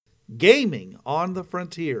Gaming on the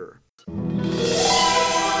Frontier.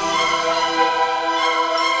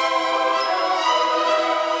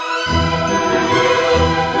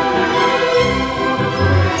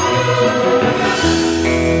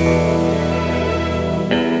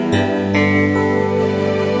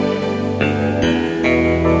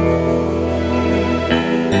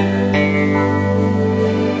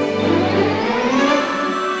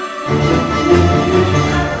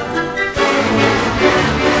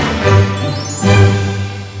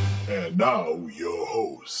 Now, your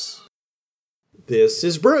hosts. This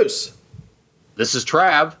is Bruce. This is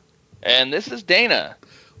Trav. And this is Dana.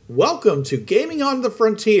 Welcome to Gaming on the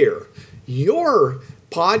Frontier, your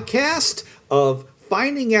podcast of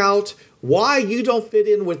finding out why you don't fit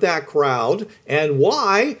in with that crowd and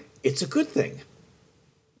why it's a good thing.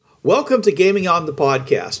 Welcome to Gaming on the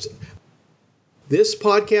Podcast. This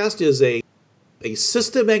podcast is a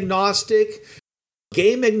system agnostic,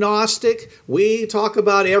 game agnostic. We talk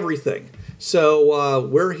about everything. So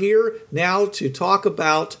we're here now to talk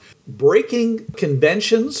about breaking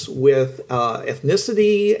conventions with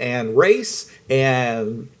ethnicity and race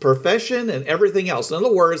and profession and everything else. In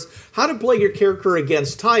other words, how to play your character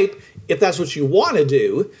against type if that's what you want to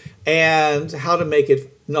do, and how to make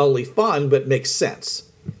it not only fun but make sense.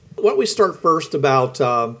 Why don't we start first about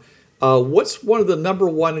what's one of the number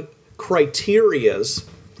one criterias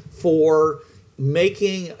for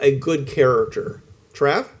making a good character?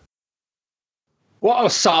 Trav?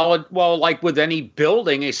 Well, like with any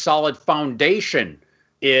building, a solid foundation.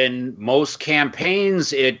 In most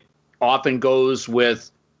campaigns, it often goes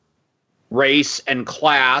with race and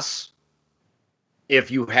class.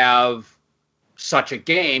 If you have such a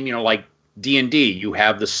game, like D&D, you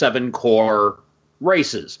have the 7 core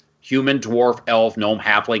races: human, dwarf, elf, gnome,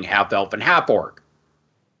 halfling, half-elf, and half-orc.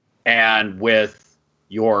 And with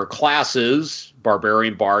your classes: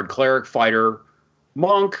 barbarian, bard, cleric, fighter,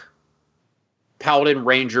 monk, paladin,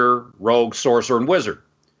 ranger, rogue, sorcerer, and wizard.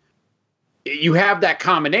 You have that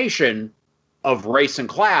combination of race and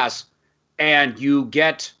class, and you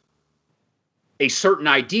get a certain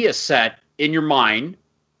idea set in your mind,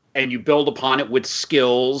 and you build upon it with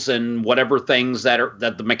skills and whatever things that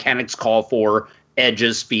the mechanics call for: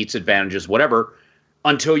 edges, feats, advantages, whatever,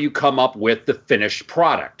 until you come up with the finished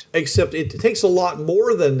product. Except it takes a lot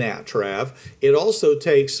more than that, Trav. It also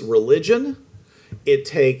takes religion. It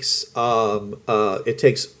takes what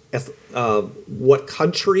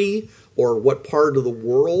country or what part of the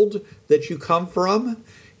world that you come from.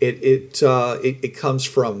 It comes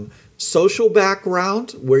from social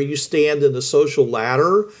background, where you stand in the social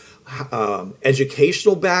ladder,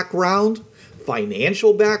 educational background,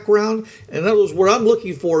 financial background. In other words, what I'm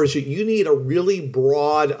looking for is that you need a really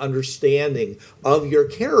broad understanding of your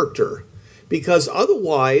character, because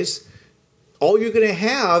otherwise all you're going to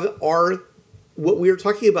have are what we were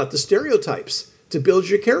talking about, the stereotypes to build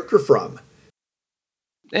your character from.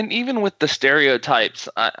 And even with the stereotypes,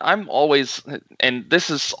 I'm always, and this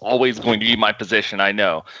is always going to be my position, I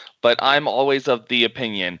know, but I'm always of the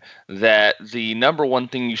opinion that the number one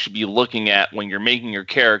thing you should be looking at when you're making your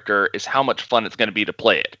character is how much fun it's going to be to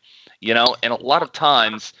play it. And a lot of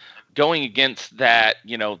times going against that,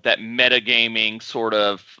 that metagaming sort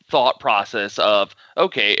of thought process of,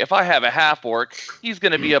 okay, if I have a half-orc, he's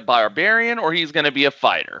going to be a barbarian or he's going to be a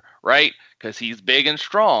fighter, right? Because he's big and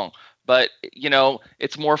strong. But,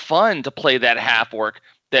 it's more fun to play that half-orc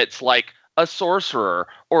that's like a sorcerer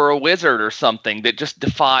or a wizard or something that just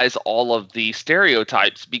defies all of the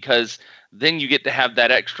stereotypes, because then you get to have that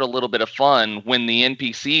extra little bit of fun when the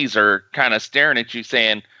NPCs are kind of staring at you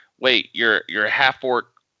saying, wait, you're a half-orc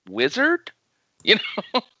wizard?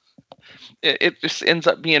 It just ends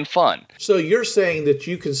up being fun. So you're saying that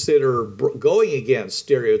you consider going against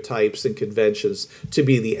stereotypes and conventions to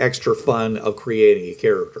be the extra fun of creating a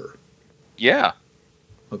character? Yeah.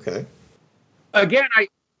 Okay. Again, I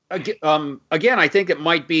think it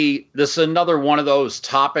might be this another one of those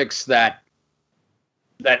topics that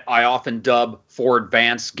I often dub for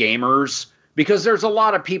advanced gamers, because there's a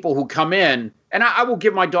lot of people who come in, and I will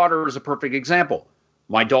give my daughter as a perfect example.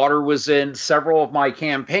 My daughter was in several of my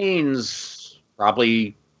campaigns,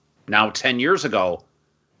 probably now 10 years ago,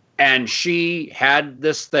 and she had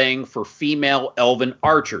this thing for female elven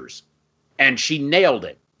archers, and she nailed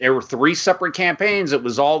it. There were 3 separate campaigns. It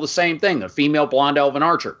was all the same thing, a female blonde elven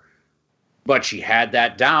archer. But she had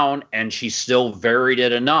that down, and she still varied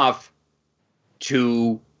it enough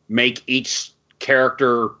to make each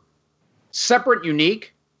character separate,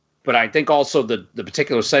 unique, but I think also the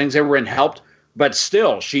particular settings they were in helped. But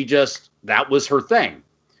still, that was her thing.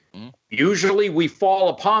 Mm-hmm. Usually we fall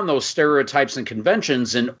upon those stereotypes and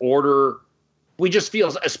conventions in order We just feel,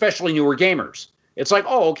 especially newer gamers, it's like,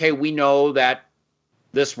 oh, okay, we know that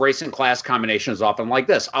this race and class combination is often like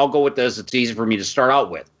this. I'll go with this. It's easy for me to start out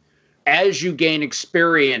with. As you gain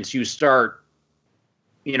experience, you start,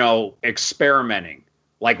 experimenting.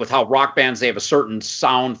 Like with how rock bands, they have a certain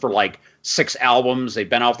sound for like 6 albums. They've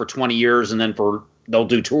been out for 20 years, and then they'll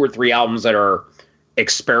do 2 or 3 albums that are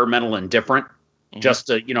experimental and different, just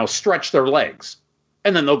to, stretch their legs.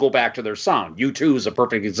 And then they'll go back to their sound. U2 is a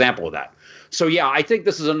perfect example of that. So yeah, I think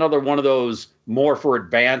this is another one of those more for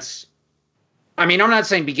advanced. I mean, I'm not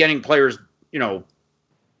saying beginning players,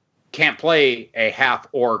 can't play a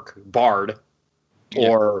half-orc bard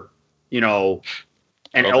or,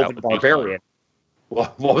 an elven barbarian.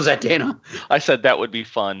 What was that, Dana? I said that would be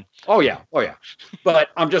fun. Oh, yeah. But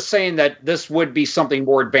I'm just saying that this would be something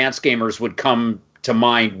more advanced gamers would come to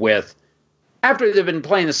mind with after they've been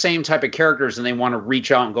playing the same type of characters and they want to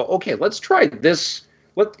reach out and go, okay, let's try this.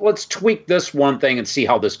 Let's tweak this one thing and see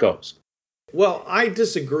how this goes. Well, I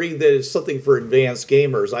disagree that it's something for advanced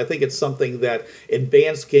gamers. I think it's something that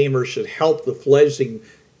advanced gamers should help the fledgling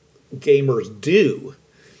gamers do.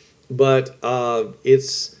 But I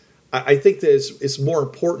think that it's more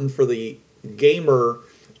important for the gamer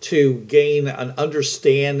to gain an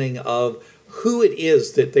understanding of who it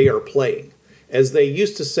is that they are playing. As they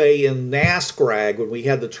used to say in NASCRAG when we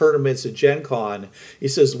had the tournaments at Gen Con, he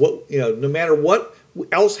says, no matter what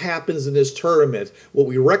else happens in this tournament, what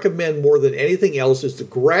we recommend more than anything else is to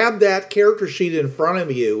grab that character sheet in front of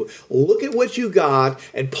you, look at what you got,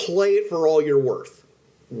 and play it for all you're worth.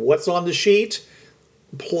 What's on the sheet?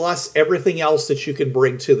 Plus everything else that you can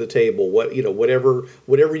bring to the table,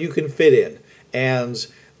 whatever you can fit in. And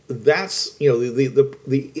that's,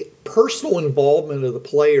 the personal involvement of the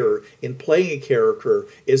player in playing a character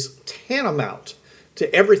is tantamount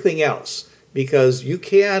to everything else. Because you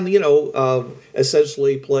can,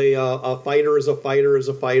 essentially play a fighter as a fighter as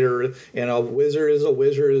a fighter, and a wizard as a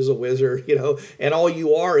wizard as a wizard, and all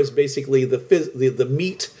you are is basically the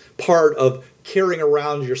meat part of carrying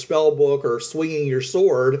around your spell book or swinging your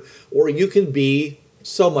sword, or you can be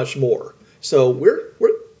so much more. So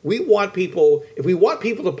we want people, if we want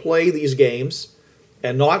people to play these games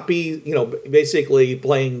and not be, basically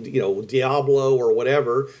playing, Diablo or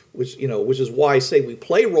whatever, which is why I say we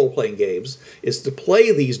play role-playing games, is to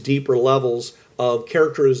play these deeper levels of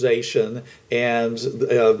characterization and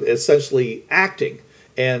essentially acting.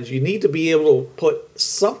 And you need to be able to put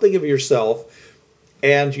something of yourself,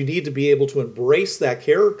 and you need to be able to embrace that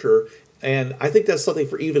character. And I think that's something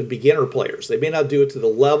for even beginner players. They may not do it to the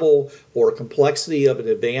level or complexity of an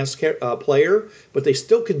advanced player, but they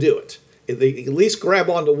still can do it. They at least grab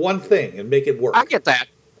onto one thing and make it work. I get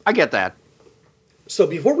that. So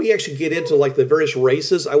before we actually get into like the various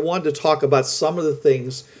races, I wanted to talk about some of the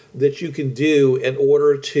things that you can do in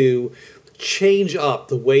order to change up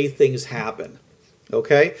the way things happen.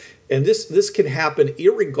 Okay? And this can happen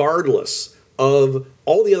irregardless of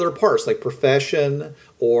all the other parts, like profession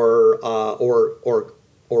or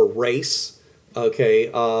race. Okay,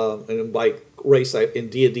 and by race in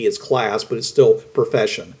D&D it's class, but it's still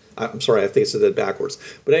profession. I'm sorry, I think I said that backwards.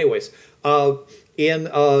 But anyways, and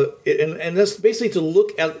that's basically to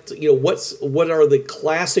look at what are the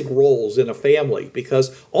classic roles in a family,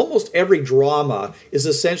 because almost every drama is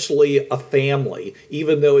essentially a family,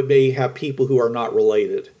 even though it may have people who are not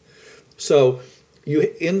related. So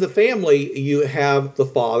in the family you have the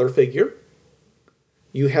father figure,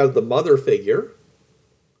 you have the mother figure,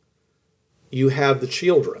 you have the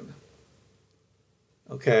children.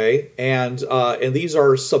 Okay, and these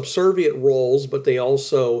are subservient roles, but they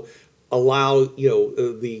also allow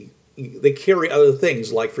they carry other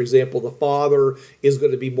things. Like, for example, the father is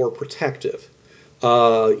going to be more protective,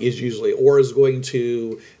 is going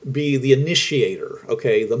to be the initiator.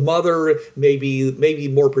 Okay, the mother may be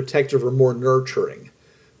more protective or more nurturing.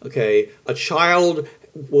 Okay, a child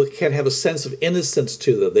can have a sense of innocence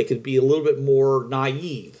to them. They can be a little bit more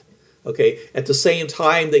naive. Okay, at the same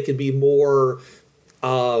time, they can be more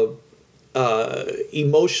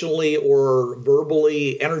emotionally or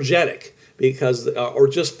verbally energetic, because or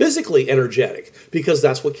just physically energetic, because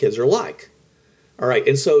that's what kids are like. All right,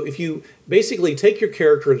 and so if you basically take your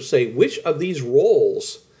character and say, which of these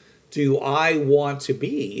roles do I want to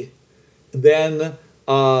be, then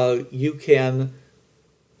you can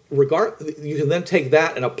then take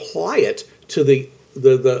that and apply it to the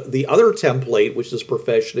other template, which is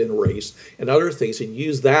profession and race and other things, and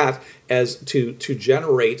use that as to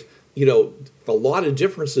generate a lot of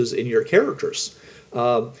differences in your characters.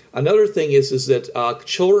 Another thing is that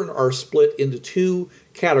children are split into 2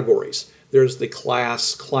 categories. There's the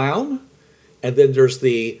class clown, and then there's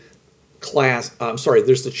the class. I'm sorry.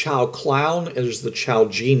 There's the child clown and there's the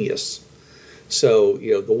child genius. So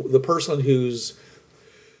the person who's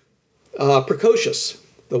precocious,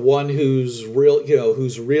 the one who's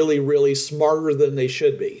who's really really smarter than they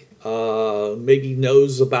should be. Maybe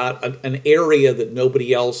knows about an area that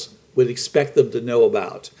nobody else would expect them to know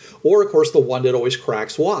about, or of course the one that always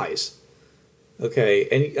cracks wise. Okay,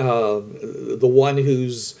 and the one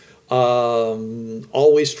who's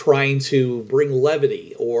always trying to bring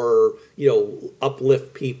levity or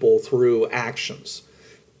uplift people through actions.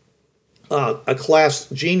 A class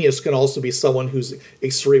genius can also be someone who's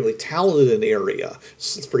extremely talented in an area.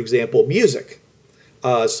 For example, music.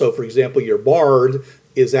 So, for example, your bard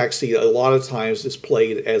is actually a lot of times is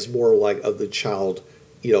played as more like of the child,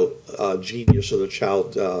 genius or the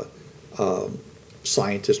child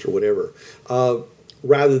scientist or whatever,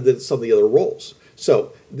 rather than some of the other roles.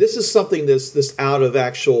 So this is something that's out of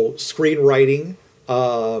actual screenwriting.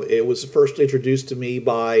 It was first introduced to me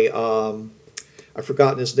by I've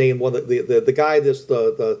forgotten his name. One the guy that's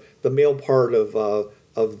the male part of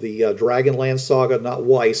the Dragonland saga, not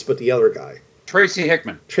Weiss, but the other guy. Tracy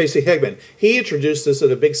Hickman. Tracy Hickman. He introduced this at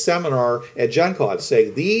a big seminar at Gen Con,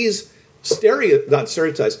 saying these not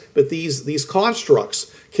stereotypes, but these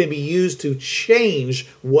constructs can be used to change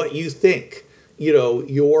what you think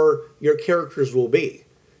your characters will be.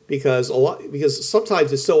 Because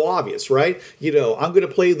sometimes it's so obvious, right? I'm going to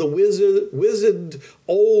play the wizened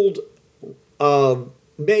old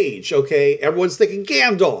mage, okay? Everyone's thinking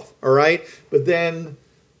Gandalf, all right? But then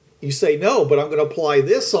you say, no, but I'm going to apply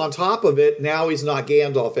this on top of it. Now he's not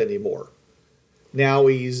Gandalf anymore. Now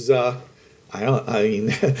he's, now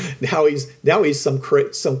he's some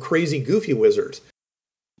crazy goofy wizard.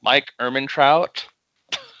 Mike Ehrmantraut.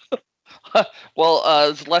 Well,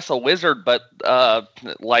 it's less a wizard, but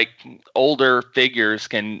like older figures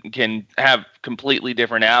can have completely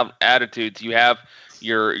different attitudes. You have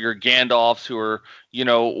your Gandalfs who are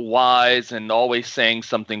wise and always saying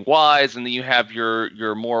something wise, and then you have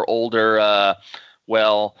your more older.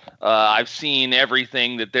 I've seen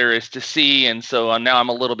everything that there is to see, and so now I'm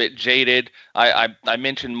a little bit jaded. I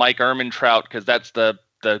mentioned Mike Ehrmantraut because that's the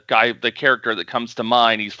character that comes to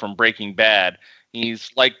mind. He's from Breaking Bad. He's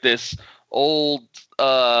like this old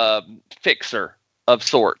fixer of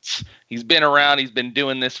sorts. He's been around. He's been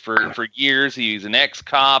doing this for years. He's an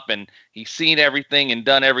ex-cop, and he's seen everything and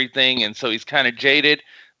done everything, and so he's kind of jaded.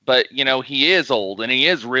 But, he is old, and he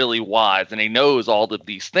is really wise, and he knows all of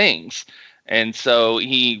these things. And so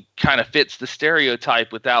he kind of fits the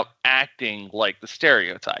stereotype without acting like the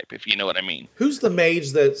stereotype, if you know what I mean. Who's the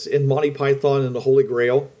mage that's in Monty Python and the Holy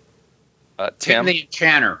Grail? Tim the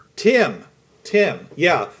Enchanter. Tim,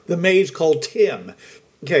 yeah, the mage called Tim.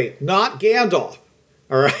 Okay, not Gandalf.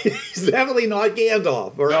 All right, he's definitely not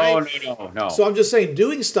Gandalf. All right? No. So I'm just saying,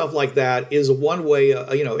 doing stuff like that is one way,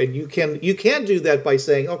 and you can do that by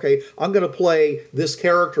saying, okay, I'm going to play this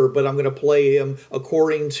character, but I'm going to play him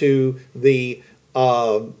according to the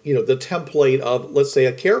the template of, let's say,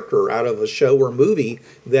 a character out of a show or movie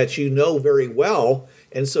that very well.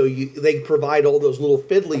 And so they provide all those little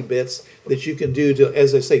fiddly bits that you can do to,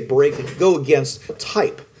 as I say, go against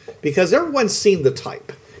type. Because everyone's seen the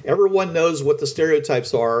type. Everyone knows what the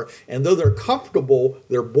stereotypes are. And though they're comfortable,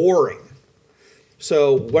 they're boring.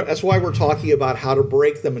 So that's why we're talking about how to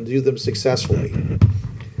break them and do them successfully.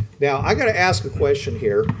 Now, I got to ask a question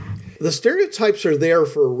here. The stereotypes are there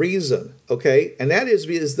for a reason, okay? And that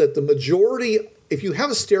is that the majority, if you have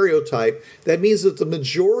a stereotype, that means that the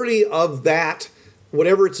majority of that,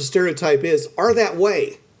 whatever it's a stereotype is, are that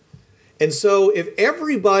way. And so if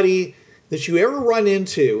everybody that you ever run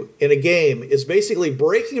into in a game is basically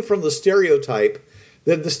breaking from the stereotype,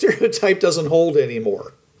 then the stereotype doesn't hold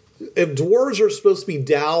anymore. If dwarves are supposed to be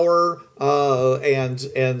dour and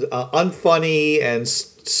unfunny and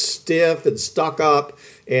stiff and stuck up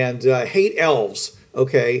and hate elves,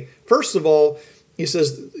 okay, first of all, he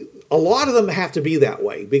says a lot of them have to be that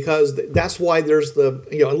way because that's why there's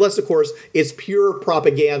unless, of course, it's pure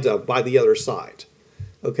propaganda by the other side.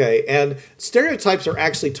 Okay, and stereotypes are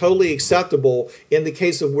actually totally acceptable in the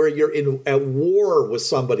case of where you're at war with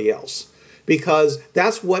somebody else. Because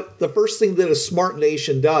that's what the first thing that a smart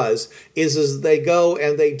nation does is they go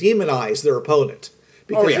and they demonize their opponent.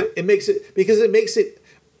 Because it makes it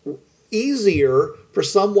easier for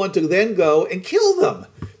someone to then go and kill them.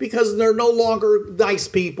 Because they're no longer nice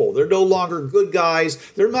people. They're no longer good guys.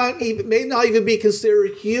 May not even be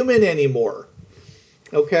considered human anymore.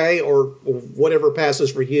 Okay, or whatever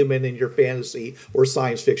passes for human in your fantasy or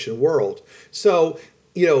science fiction world. So,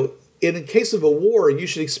 in case of a war, you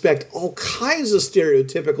should expect all kinds of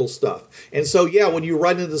stereotypical stuff. And so, yeah, when you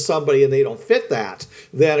run into somebody and they don't fit that,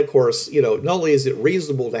 then of course, not only is it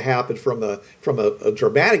reasonable to happen from a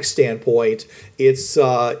dramatic standpoint, it's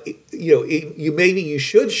you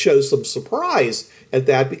should show some surprise at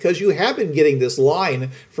that, because you have been getting this line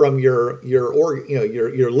from your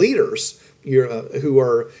leaders,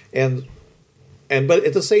 but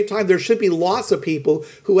at the same time, there should be lots of people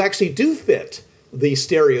who actually do fit the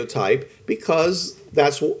stereotype, because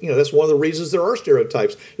that's one of the reasons there are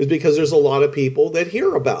stereotypes, is because there's a lot of people that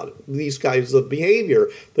hear about these kinds of behavior.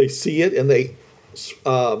 They see it and they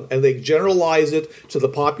generalize it to the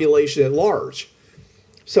population at large.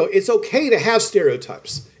 So it's okay to have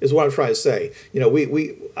stereotypes, is what I'm trying to say.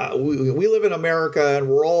 We live in America, and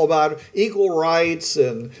we're all about equal rights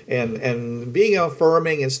and being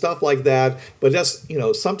affirming and stuff like that. But that's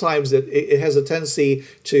sometimes it has a tendency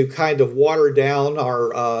to kind of water down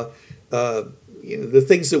our the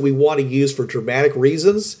things that we want to use for dramatic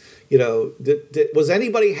reasons. Was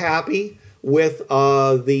anybody happy with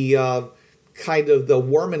the kind of the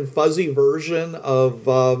warm and fuzzy version of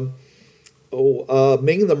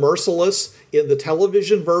Ming the Merciless in the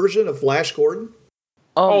television version of Flash Gordon?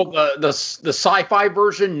 The sci-fi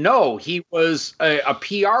version? No, he was a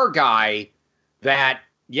PR guy that,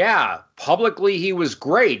 publicly he was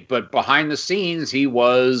great, but behind the scenes he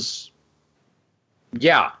was,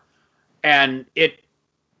 And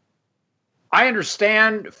I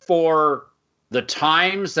understand for the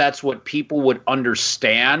times that's what people would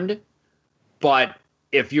understand, but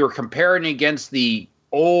if you're comparing against the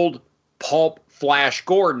old pulp Flash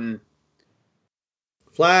Gordon.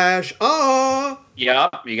 Flash, Yeah,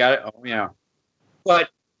 you got it. Oh, yeah.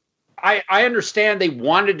 But I understand they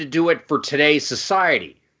wanted to do it for today's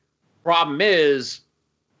society. Problem is,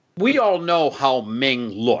 we all know how Ming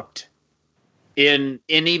looked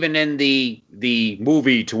even in the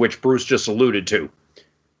movie to which Bruce just alluded to.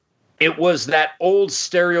 It was that old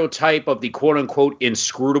stereotype of the quote unquote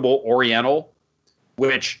inscrutable Oriental,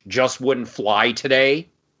 which just wouldn't fly today.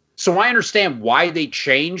 So I understand why they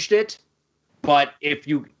changed it, but if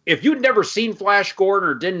you'd never seen Flash Gordon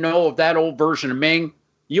or didn't know of that old version of Ming,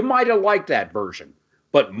 you might have liked that version.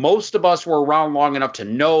 But most of us were around long enough to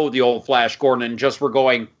know the old Flash Gordon and just were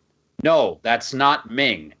going, no, that's not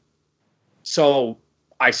Ming. So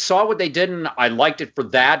I saw what they did and I liked it for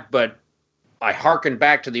that, but I hearkened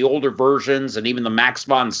back to the older versions and even the Max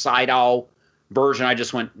von Sydow version. I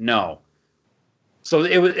just went, no. So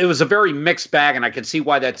it was a very mixed bag, and I could see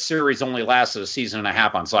why that series only lasted a season and a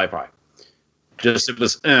half on Sci-Fi. It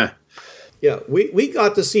was. Yeah, we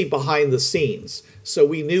got to see behind the scenes, so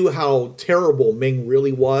we knew how terrible Ming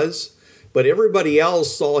really was. But everybody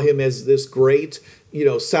else saw him as this great,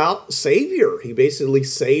 savior. He basically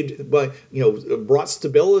saved, but brought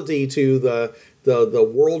stability to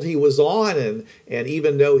the world he was on, and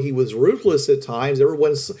even though he was ruthless at times,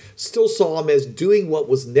 everyone still saw him as doing what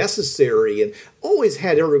was necessary, and always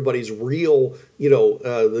had everybody's real,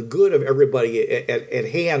 the good of everybody at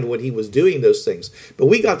hand when he was doing those things. But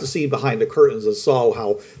we got to see behind the curtains and saw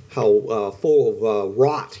how full of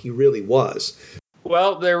rot he really was.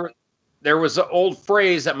 Well, there was an old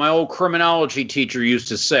phrase that my old criminology teacher used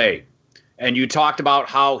to say, and you talked about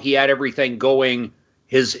how he had everything going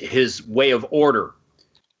his way of order.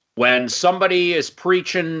 When somebody is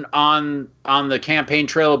preaching on the campaign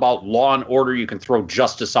trail about law and order, you can throw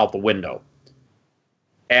justice out the window.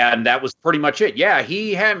 And that was pretty much it. Yeah,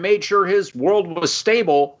 he had made sure his world was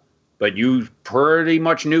stable, but you pretty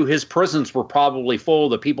much knew his prisons were probably full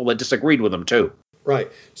of the people that disagreed with him too.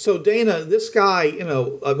 Right. So Dana, this guy,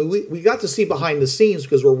 we got to see behind the scenes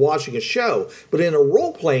because we're watching a show, but in a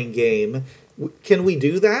role-playing game, can we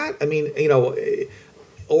do that? I mean,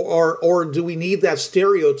 or do we need that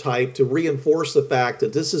stereotype to reinforce the fact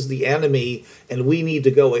that this is the enemy and we need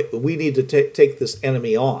to take this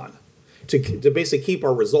enemy on to basically keep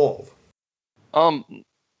our resolve?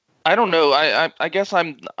 I don't know. I guess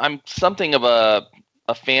I'm something of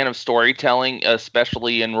a fan of storytelling,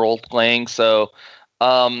 especially in role playing. So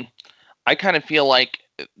I kind of feel like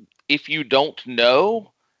if you don't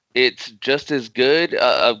know, it's just as good.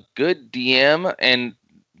 A good DM, and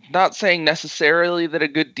not saying necessarily that a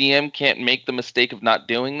good DM can't make the mistake of not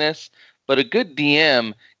doing this, but a good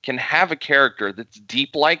DM can have a character that's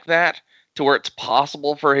deep like that to where it's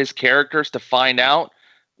possible for his characters to find out,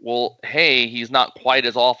 well, hey, he's not quite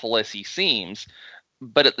as awful as he seems,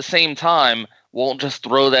 but at the same time won't just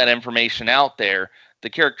throw that information out there. The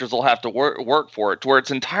characters will have to work for it, to where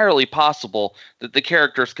it's entirely possible that the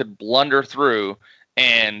characters could blunder through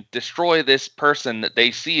and destroy this person that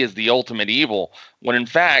they see as the ultimate evil, when in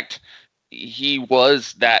fact he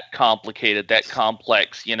was that complicated, that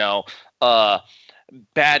complex,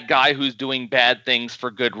 bad guy who's doing bad things for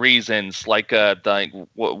good reasons, like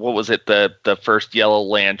what was it, the first Yellow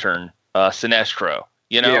Lantern, Sinestro,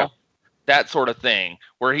 Yeah. that sort of thing,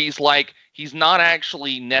 where he's not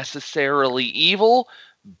actually necessarily evil,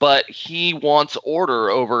 but he wants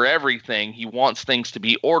order over everything. He wants things to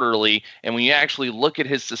be orderly. And when you actually look at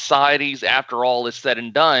his societies after all is said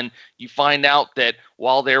and done, you find out that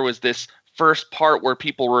while there was this first part where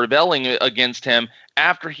people were rebelling against him,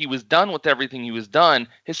 after he was done with everything he was done,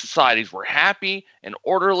 his societies were happy and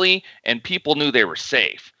orderly, and people knew they were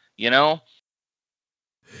safe, Yeah,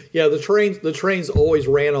 the trains always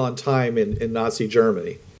ran on time in Nazi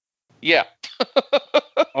Germany. Yeah.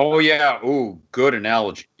 Oh, yeah. Ooh, good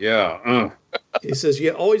analogy. Yeah. He says,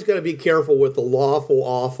 you always got to be careful with the lawful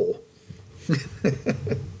awful.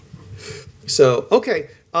 So, okay.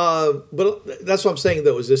 But that's what I'm saying,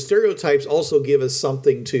 though, is the stereotypes also give us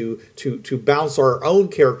something to bounce our own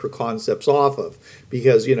character concepts off of.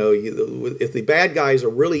 Because, if the bad guys are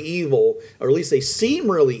really evil, or at least they seem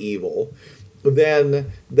really evil,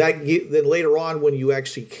 then later on when you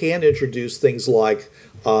actually can introduce things like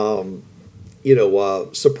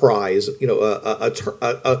surprise, an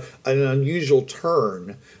unusual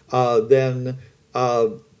turn, then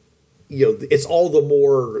it's all the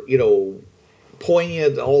more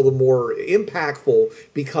poignant, all the more impactful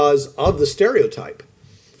because of the stereotype.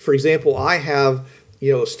 For example, I have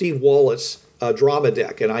Steve Wallett's drama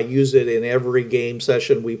deck, and I use it in every game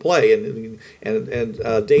session we play,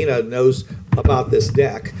 and Dana knows about this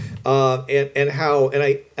deck, and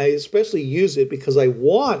I especially use it because I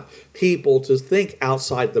want people to think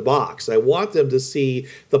outside the box. I want them to see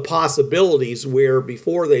the possibilities where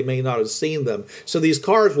before they may not have seen them. So these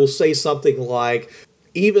cards will say something like,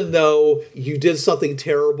 even though you did something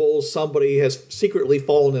terrible, somebody has secretly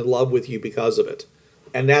fallen in love with you because of it,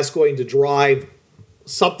 and that's going to drive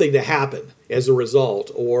something to happen as a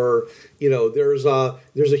result. Or there's a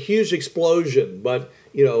huge explosion, but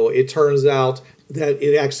it turns out that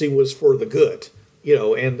it actually was for the good.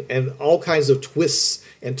 And all kinds of twists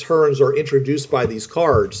and turns are introduced by these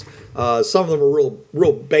cards. Some of them are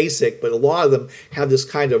real basic, but a lot of them have this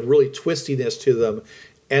kind of really twistiness to them.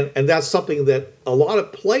 And that's something that a lot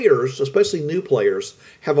of players, especially new players,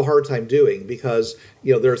 have a hard time doing because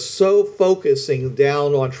they're so focusing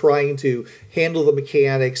down on trying to handle the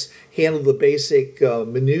mechanics, handle the basic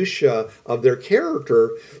minutia of their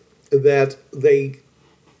character that they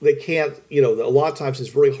can't. A lot of times it's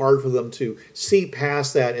very hard for them to see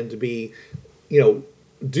past that and to be,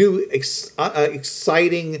 do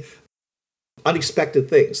exciting, unexpected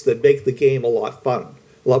things that make the game a lot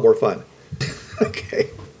more fun. Okay.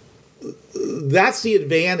 That's the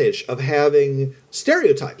advantage of having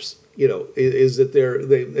stereotypes, is that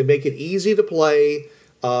they make it easy to play.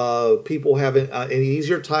 People have an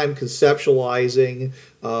easier time conceptualizing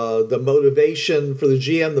the motivation for the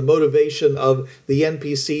GM, the motivation of the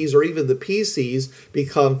NPCs or even the PCs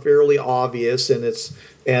become fairly obvious,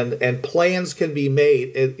 and plans can be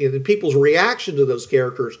made, and people's reaction to those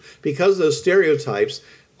characters, because those stereotypes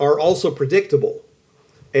are also predictable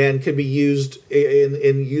and can be used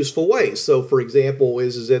in useful ways. So, for example,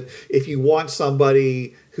 is that if you want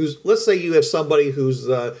somebody let's say you have somebody who's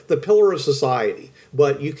the pillar of society,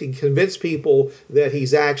 but you can convince people that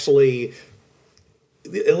he's actually,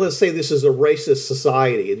 and let's say this is a racist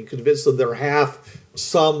society, and you convince them they're half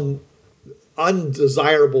some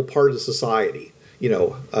undesirable part of society.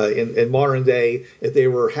 In modern day, if they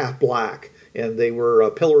were half black, and they were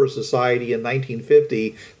a pillar of society in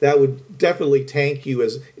 1950, that would definitely tank you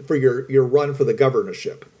for your run for the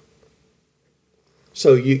governorship.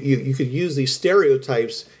 So you could use these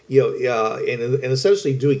stereotypes, and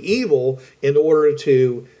essentially doing evil in order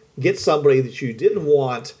to get somebody that you didn't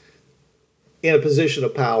want in a position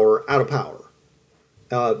of power out of power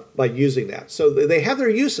by using that. So they have their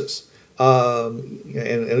uses.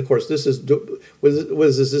 And of course, this is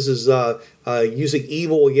using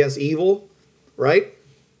evil against evil. Right?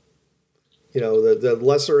 The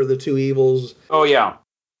lesser of the two evils. Oh, yeah.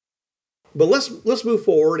 But let's move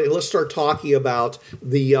forward and let's start talking about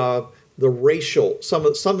the racial, some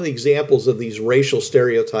of the examples of these racial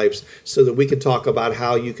stereotypes, so that we can talk about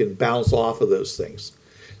how you can bounce off of those things.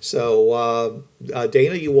 So,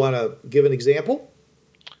 Dana, you want to give an example?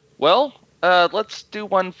 Well, let's do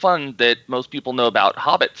one fun that most people know about: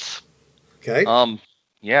 hobbits. Okay.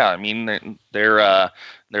 Yeah, I mean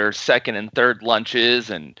they're second and third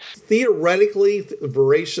lunches, and theoretically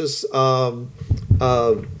voracious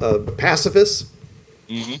pacifists.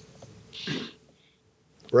 Mm-hmm.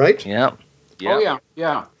 Right? Yeah. Oh, yeah.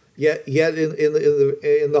 Yeah. Yet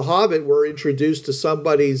in the Hobbit, we're introduced to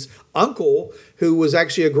somebody's uncle who was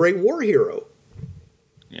actually a great war hero.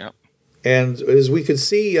 Yeah. And as we could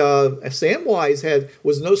see, Samwise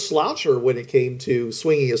was no sloucher when it came to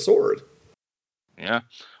swinging a sword. Yeah.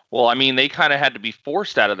 Well, I mean, they kind of had to be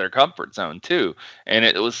forced out of their comfort zone too, and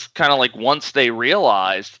it was kind of like once they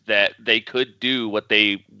realized that they could do what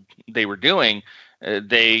they were doing,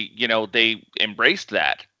 they embraced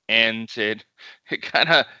that, and it kind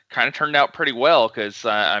of turned out pretty well because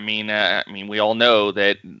I mean we all know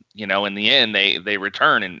that in the end they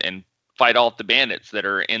return and fight off the bandits that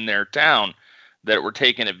are in their town that were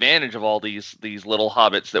taking advantage of all these little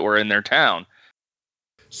hobbits that were in their town.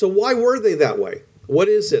 So why were they that way? What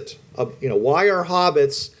is it? Why are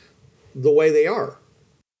hobbits the way they are?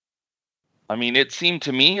 I mean, it seemed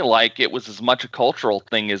to me like it was as much a cultural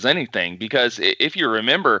thing as anything, because if you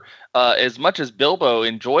remember, as much as Bilbo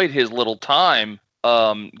enjoyed his little time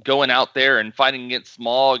going out there and fighting against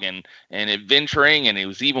Smaug and adventuring, and he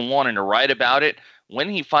was even wanting to write about it, when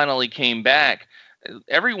he finally came back,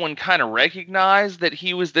 everyone kind of recognized that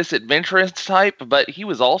he was this adventurous type, but he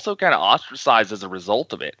was also kind of ostracized as a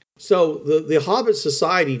result of it. So the Hobbit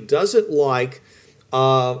society doesn't like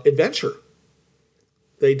adventure.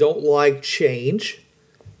 They don't like change.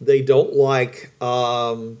 They don't like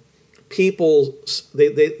people.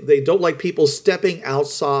 They don't like people stepping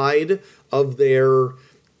outside of their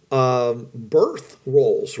birth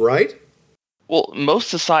roles, right? Well, most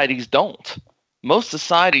societies don't. Most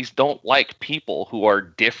societies don't like people who are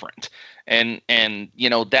different, and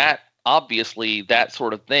that obviously that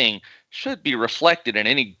sort of thing should be reflected in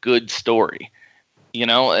any good story.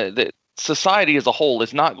 The society as a whole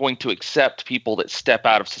is not going to accept people that step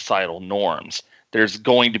out of societal norms. There's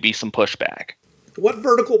going to be some pushback. What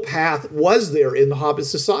vertical path was there in the Hobbit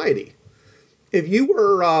society? If you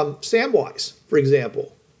were Samwise, for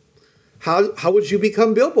example, how would you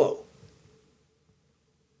become Bilbo?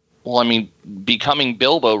 Well, I mean, becoming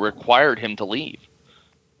Bilbo required him to leave.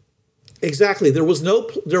 Exactly. There was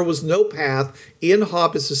no path in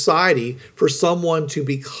Hobbit society for someone to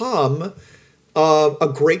become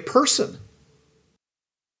a great person.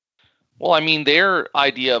 Well, I mean, their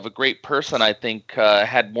idea of a great person, I think,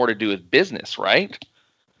 had more to do with business, right?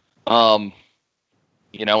 And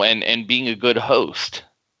being a good host.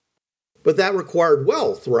 But that required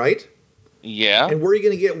wealth, right? Yeah. And where are you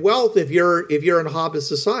going to get wealth if you're in Hobbit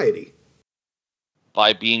society?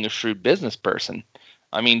 By being a shrewd business person.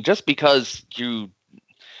 I mean, just because and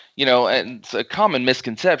it's a common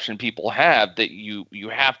misconception people have that you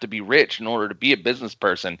have to be rich in order to be a business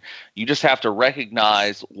person. You just have to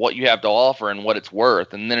recognize what you have to offer and what it's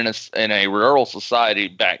worth. And then in a rural society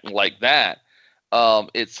back like that,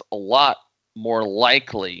 it's a lot more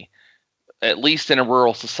likely, at least in a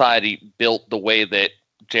rural society built the way that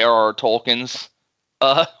J.R.R. Tolkien's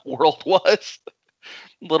world was,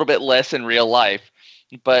 a little bit less in real life.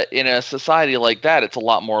 But in a society like that, it's a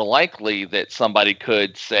lot more likely that somebody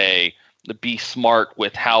could, say, be smart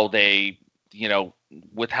with how they,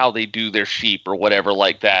 do their sheep or whatever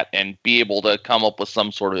like that, and be able to come up with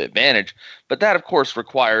some sort of advantage. But that, of course,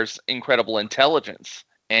 requires incredible intelligence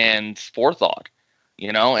and forethought,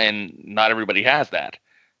 and not everybody has that.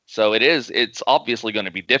 So it's obviously going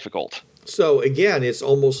to be difficult. So again, it's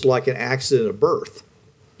almost like an accident of birth.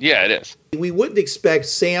 Yeah, it is. We wouldn't expect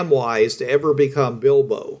Samwise to ever become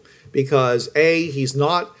Bilbo because he's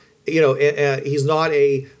not, he's not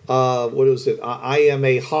a what is it? I am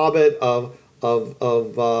a hobbit of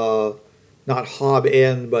not Hob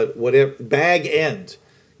End, but whatever Bag End.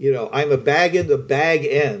 I'm a Bag End of Bag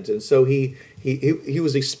End, and so he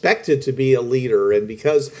was expected to be a leader, and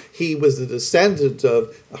because he was the descendant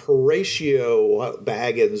of Horatio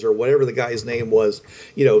Baggins or whatever the guy's name was,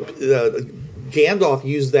 Gandalf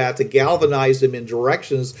used that to galvanize him in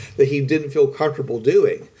directions that he didn't feel comfortable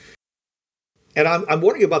doing. And I'm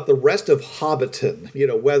wondering about the rest of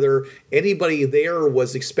Hobbiton, whether anybody there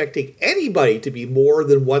was expecting anybody to be more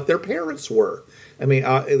than what their parents were. I mean,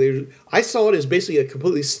 I saw it as basically a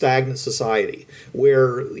completely stagnant society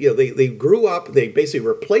where, they grew up, they basically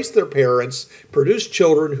replaced their parents, produced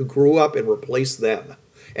children who grew up and replaced them.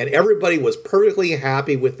 And everybody was perfectly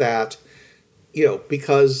happy with that,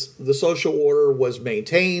 because the social order was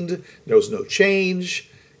maintained, there was no change.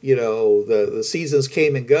 The seasons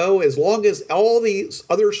came and go. As long as all the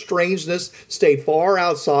other strangeness stayed far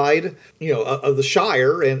outside, of the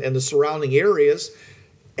Shire and the surrounding areas,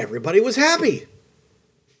 everybody was happy.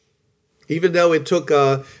 Even though it took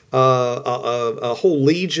a whole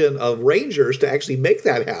legion of rangers to actually make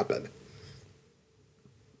that happen,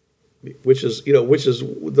 which is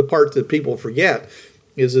the part that people forget.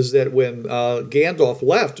 is that when Gandalf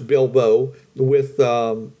left Bilbo with,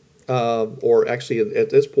 or actually at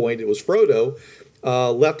this point it was Frodo,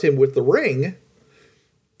 left him with the ring.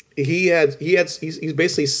 He's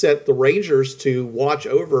basically set the Rangers to watch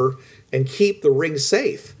over and keep the ring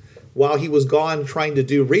safe while he was gone trying to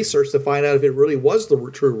do research to find out if it really was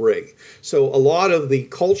the true ring. So a lot of the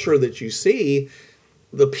culture that you see,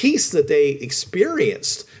 the peace that they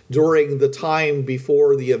experienced during the time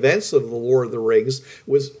before the events of the Lord of the Rings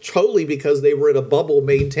was totally because they were in a bubble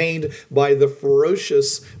maintained by the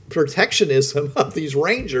ferocious protectionism of these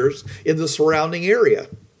rangers in the surrounding area.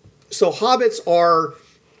 So hobbits are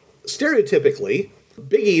stereotypically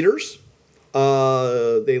big eaters.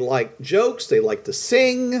 They like jokes. They like to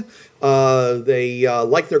sing. They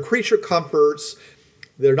like their creature comforts.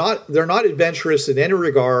 They're not adventurous in any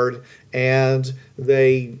regard, and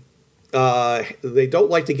they don't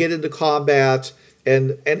like to get into combat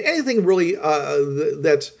and anything really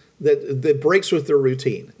that breaks with their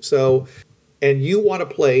routine. So, and you want to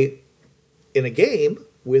play in a game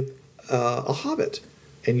with a hobbit,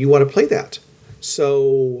 and you want to play that.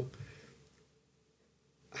 So,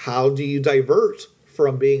 how do you divert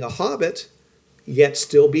from being a hobbit yet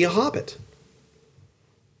still be a hobbit?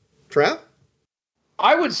 Trav?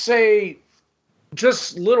 I would say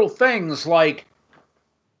just little things like,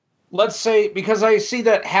 let's say, because I see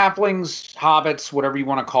that halflings, hobbits, whatever you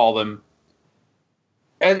want to call them,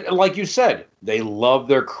 and like you said, they love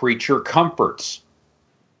their creature comforts.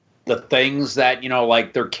 The things that,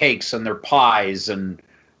 like their cakes and their pies and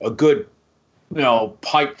a good,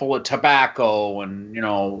 pipe full of tobacco and,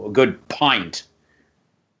 a good pint.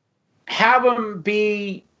 Have them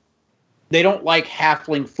be, they don't like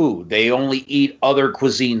halfling food. They only eat other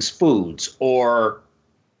cuisines' foods, or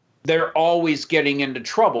they're always getting into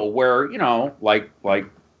trouble where, like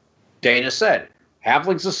Dana said,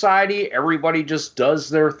 halfling society, everybody just does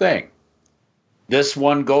their thing. This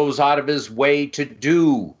one goes out of his way to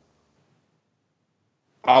do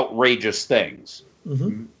outrageous things.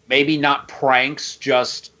 Mm-hmm. Maybe not pranks,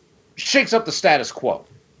 just shakes up the status quo.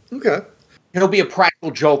 Okay. He'll be a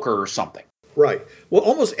practical joker or something. Right. Well,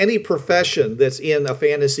 almost any profession that's in a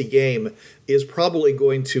fantasy game is probably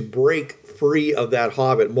going to break free of that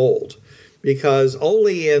hobbit mold, because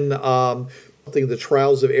only in I think the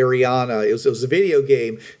Trials of Ariana, it was a video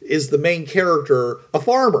game, is the main character a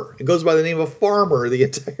farmer. It goes by the name of Farmer the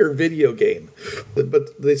entire video game.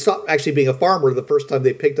 But they stopped actually being a farmer the first time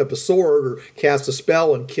they picked up a sword or cast a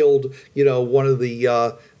spell and killed, one of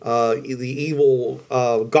the evil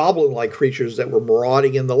goblin-like creatures that were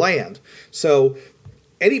marauding in the land. So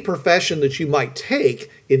any profession that you might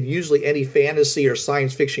take in usually any fantasy or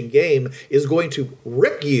science fiction game is going to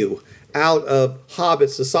rip you out of hobbit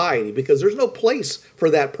society, because there's no place for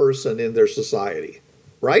that person in their society,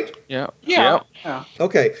 right? Yeah.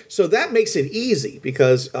 Okay, so that makes it easy,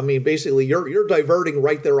 because basically you're diverting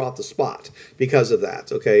right there off the spot because of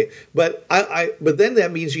that. Okay, but but then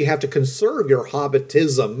that means you have to conserve your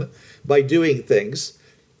hobbitism by doing things.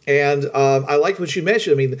 And I liked what you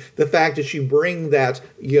mentioned. The fact that you bring that,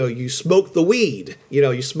 you smoke the weed,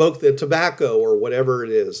 you smoke the tobacco or whatever it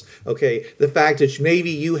is. Okay. The fact that maybe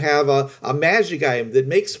you have a magic item that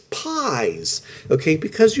makes pies. Okay.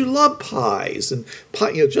 Because you love pies, and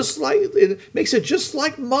pie, just like it makes it just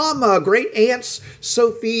like Mama, great Aunt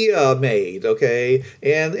Sophia made. Okay.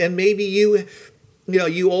 And maybe you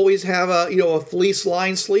always have a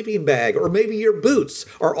fleece-lined sleeping bag, or maybe your boots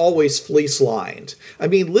are always fleece-lined.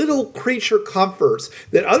 Little creature comforts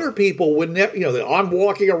that other people would never, that I'm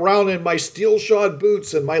walking around in my steel-shod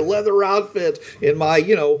boots and my leather outfit and my,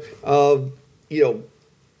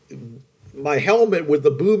 my helmet with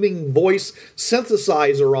the booming voice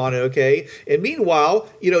synthesizer on it, okay? And meanwhile,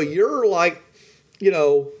 you're like,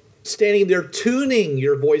 standing there tuning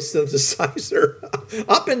your voice synthesizer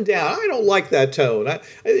up and down. I don't like that tone.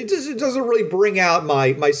 It doesn't really bring out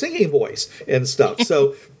my singing voice and stuff.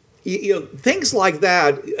 So, things like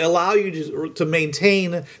that allow you to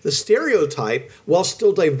maintain the stereotype while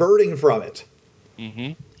still diverting from it.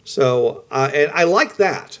 Mm-hmm. So, and I like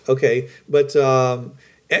that. Okay, but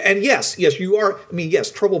and yes, you are.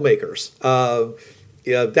 Yes, troublemakers.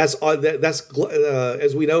 That's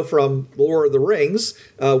as we know from Lord of the Rings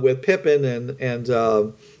with Pippin and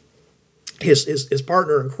his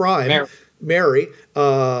partner in crime, Merry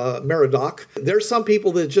Meriadoc. There's some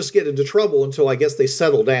people that just get into trouble until I guess they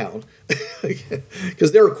settle down,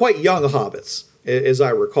 because they were quite young hobbits, as I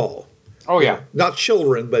recall. Oh yeah, not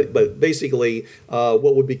children, but basically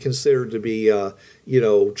what would be considered to be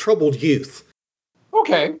troubled youth.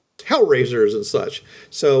 Okay. Hellraisers and such.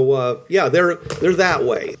 So they're that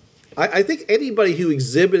way. I think anybody who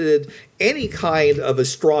exhibited any kind of a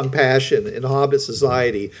strong passion in Hobbit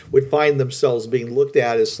society would find themselves being looked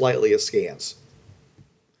at as slightly askance.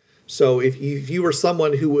 So if you were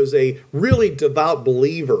someone who was a really devout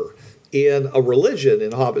believer in a religion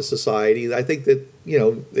in Hobbit society, I think that,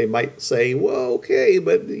 they might say, well, okay,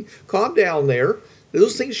 but calm down there.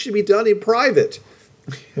 Those things should be done in private.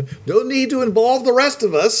 Don't need to involve the rest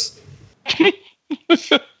of us.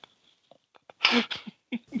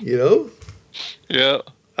 Yeah.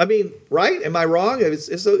 I mean, right? Am I wrong?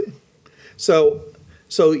 So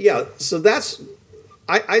that's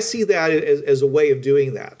I see that as a way of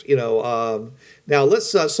doing that. Now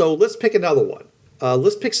let's pick another one.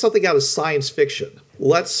 Let's pick something out of science fiction.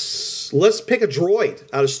 Let's pick a droid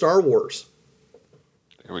out of Star Wars.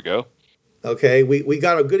 Here we go. Okay, we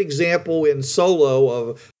got a good example in Solo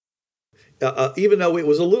of. Even though it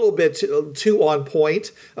was a little bit too on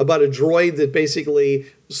point, about a droid that basically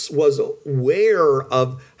was aware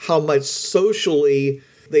of how much socially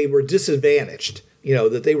they were disadvantaged,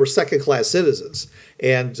 that they were second-class citizens,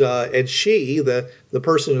 and she, the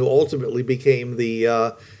person who ultimately became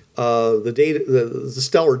the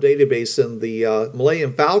stellar database in the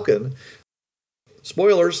Millennium Falcon.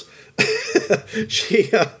 Spoilers.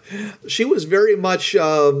 she was very much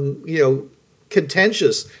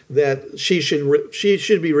contentious that she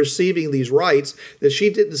should be receiving these rights that she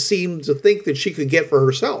didn't seem to think that she could get for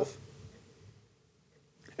herself.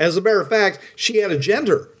 As a matter of fact, she had a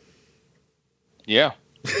gender. Yeah.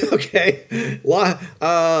 Okay.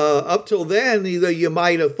 Up till then, you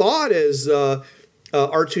might have thought as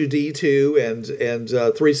R2D2 and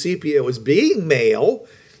 3CPO as being male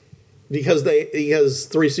because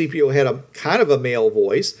 3CPO had a kind of a male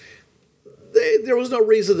voice. There was no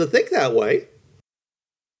reason to think that way.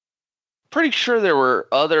 Pretty sure there were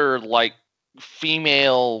other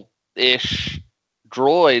female-ish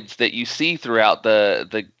droids that you see throughout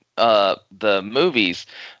the movies,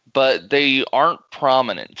 but they aren't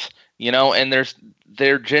prominent, and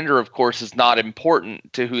their gender, of course, is not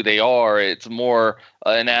important to who they are. It's more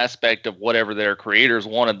an aspect of whatever their creators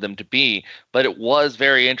wanted them to be. But it was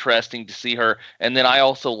very interesting to see her. And then I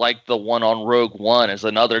also like the one on Rogue One as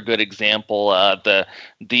another good example. The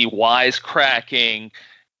wisecracking.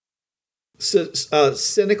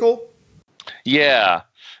 Cynical? Yeah.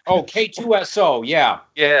 Oh, K2SO, yeah.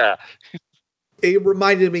 Yeah. It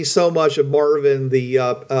reminded me so much of Marvin, the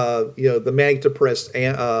manic depressed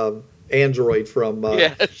android from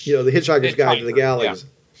yes. The Hitchhiker's Guide to the Galaxy.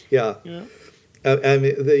 Yeah. I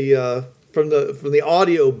mean from the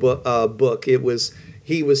audio book, he was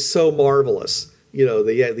so marvelous.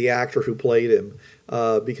 The actor who played him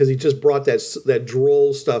because he just brought that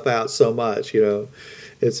droll stuff out so much.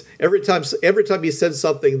 It's every time he said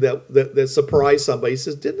something that surprised somebody, he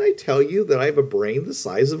says, "Didn't I tell you that I have a brain the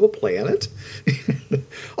size of a planet?"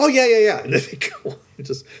 Oh yeah. And then they go and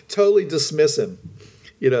just totally dismiss him.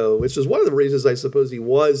 Which is one of the reasons I suppose he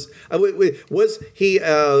was. Was he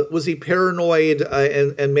paranoid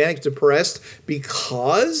and manic depressed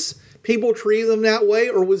because people treated him that way,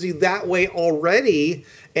 or was he that way already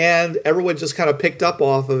and everyone just kind of picked up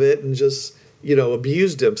off of it and just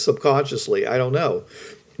abused him subconsciously? I don't know.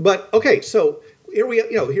 But okay, so here we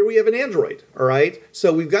have an android. All right,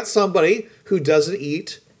 so we've got somebody who doesn't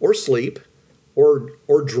eat or sleep or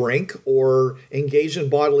drink or engage in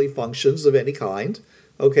bodily functions of any kind.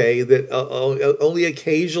 Okay, that only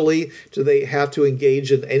occasionally do they have to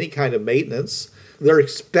engage in any kind of maintenance. They're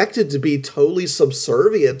expected to be totally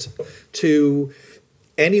subservient to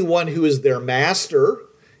anyone who is their master,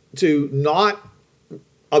 to not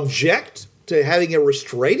object to having a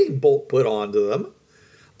restraining bolt put onto them,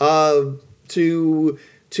 to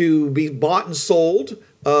be bought and sold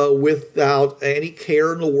without any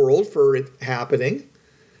care in the world for it happening.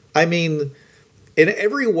 I mean, in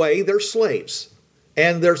every way, they're slaves.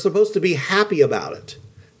 And they're supposed to be happy about it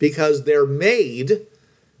because they're made,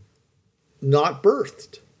 not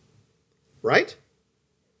birthed. Right?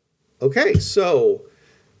 Okay, so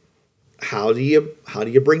how do you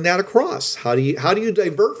bring that across? How do you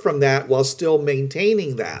divert from that while still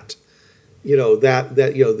maintaining that?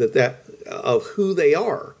 That of who they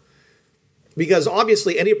are. Because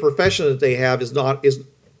obviously any profession that they have is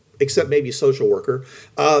except maybe social worker,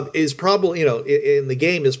 is probably, in the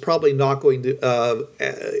game is probably not going to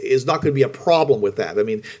be a problem with that. I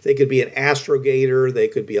mean, they could be an astrogator, they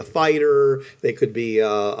could be a fighter, they could be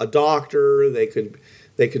a doctor, they could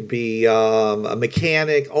be a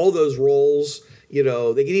mechanic. All those roles, they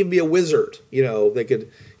could even be a wizard. They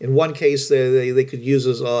could, in one case, they could use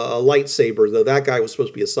a lightsaber, though that guy was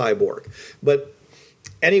supposed to be a cyborg. But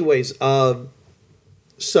anyways,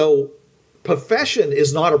 so profession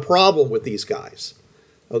is not a problem with these guys.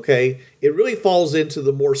 Okay, it really falls into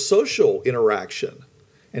the more social interaction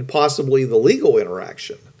and possibly the legal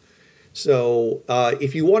interaction. So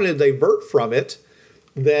if you want to divert from it,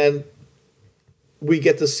 then we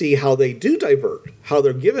get to see how they do divert, how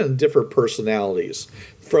they're given different personalities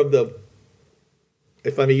from the,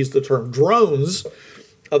 if I may use the term, drones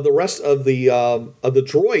of the rest of the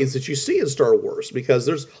droids that you see in Star Wars, because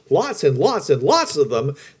there's lots and lots and lots of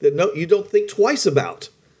them that you don't think twice about.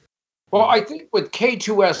 Well, I think with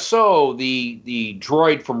K2SO, the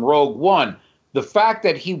droid from Rogue One, the fact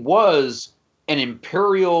that he was an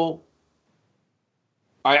Imperial,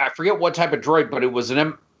 I forget what type of droid, but it was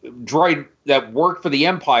an droid that worked for the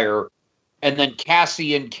Empire, and then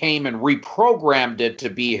Cassian came and reprogrammed it to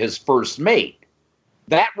be his first mate.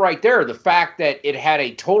 That right there, the fact that it had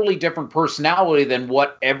a totally different personality than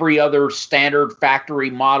what every other standard factory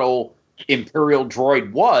model Imperial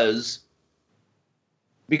droid was.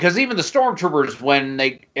 Because even the Stormtroopers, when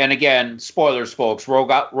they, and again, spoilers, folks, Rogue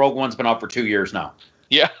One's been out for 2 years now.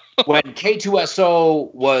 Yeah. When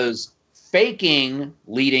K2SO was faking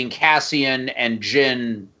leading Cassian and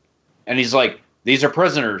Jyn, and he's like, these are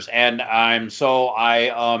prisoners, and I'm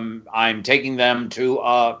taking them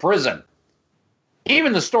to prison.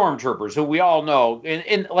 Even the Stormtroopers, who we all know,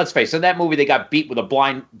 and let's face it, in that movie they got beat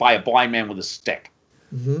by a blind man with a stick.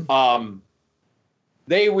 Mm-hmm.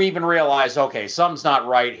 They even realized, okay, something's not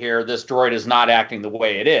right here. This droid is not acting the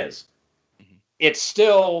way it is. Mm-hmm. It's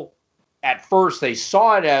still, at first, they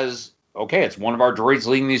saw it as, okay, it's one of our droids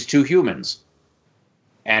leading these two humans.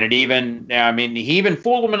 And he even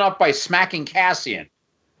fooled them enough by smacking Cassian.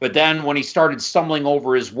 But then when he started stumbling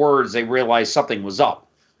over his words, they realized something was up.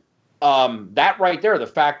 That right there, the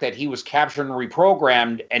fact that he was captured and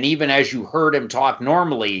reprogrammed, and even as you heard him talk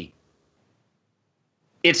normally,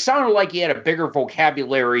 it sounded like he had a bigger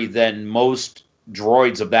vocabulary than most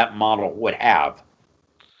droids of that model would have.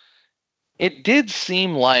 It did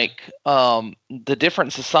seem like the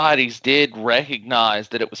different societies did recognize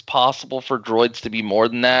that it was possible for droids to be more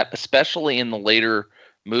than that, especially in the later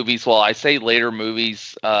movies. Well, I say later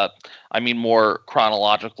movies, I mean more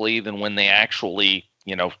chronologically than when they actually,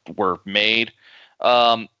 were made.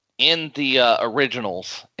 In the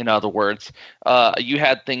originals, in other words, you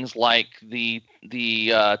had things like the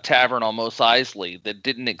tavern on Mos Eisley that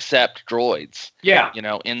didn't accept droids. Yeah,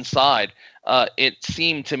 inside. It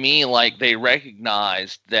seemed to me like they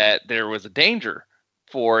recognized that there was a danger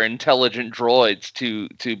for intelligent droids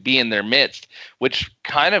to be in their midst, which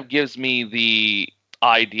kind of gives me the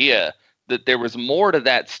idea that there was more to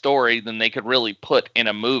that story than they could really put in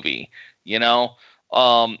a movie.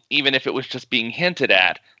 Even if it was just being hinted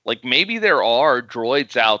at. Like, maybe there are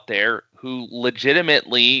droids out there who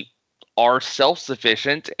legitimately are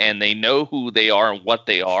self-sufficient and they know who they are and what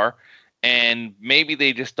they are. And maybe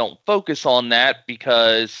they just don't focus on that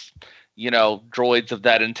because, droids of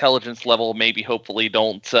that intelligence level maybe hopefully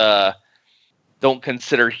don't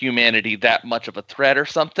consider humanity that much of a threat or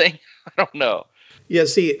something. I don't know. Yeah,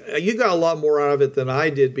 see, you got a lot more out of it than I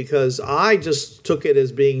did, because I just took it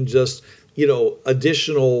as being just,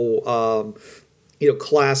 additional,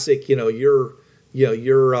 classic,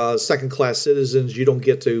 you're second-class citizens. You don't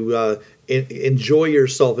get to enjoy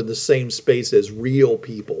yourself in the same space as real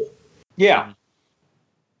people. Yeah.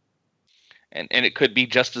 And it could be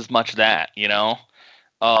just as much that,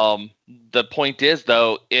 The point is,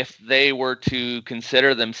 though, if they were to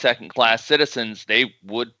consider them second-class citizens, they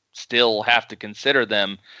would still have to consider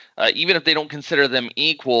them. Even if they don't consider them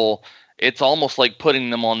equal, it's almost like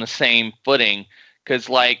putting them on the same footing. Because,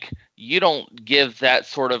 you don't give that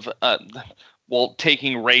sort of,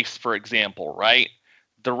 taking race, for example, right?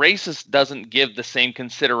 The racist doesn't give the same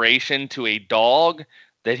consideration to a dog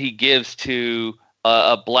that he gives to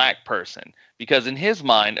a black person. Because in his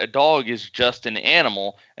mind, a dog is just an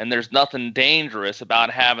animal, and there's nothing dangerous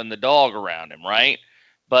about having the dog around him, right?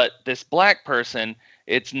 But this black person,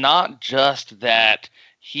 it's not just that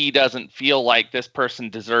he doesn't feel like this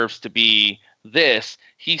person deserves to be this.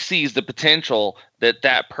 He sees the potential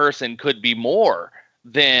that person could be more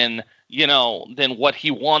than what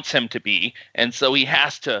he wants him to be, and so he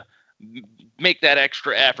has to make that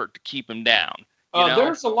extra effort to keep him down.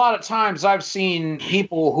 There's a lot of times I've seen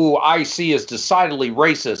people who I see as decidedly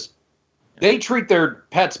racist. They treat their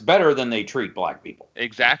pets better than they treat black people.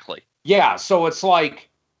 Exactly. Yeah, so it's like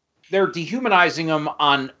they're dehumanizing them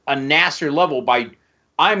on a nastier level by,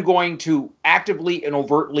 I'm going to actively and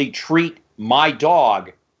overtly treat my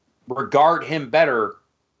dog, regard him better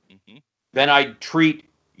than I treat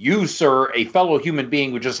you, sir, a fellow human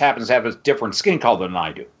being who just happens to have a different skin color than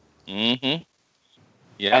I do. Mm-hmm.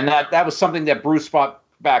 Yeah. And that was something that Bruce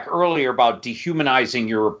back earlier about dehumanizing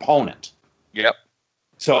your opponent. Yep.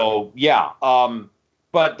 So yeah,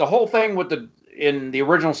 but the whole thing with in the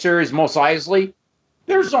original series, Mos Eisley,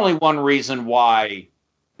 there's only one reason why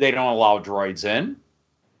they don't allow droids in.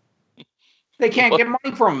 They can't get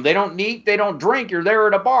money from them. They don't eat. They don't drink. You're there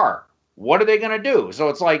at a bar. What are they going to do? So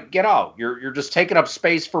it's like, get out. You're just taking up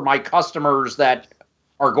space for my customers that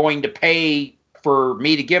are going to pay for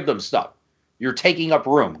me to give them stuff. You're taking up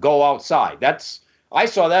room. Go outside. I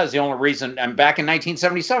saw that as the only reason. And back in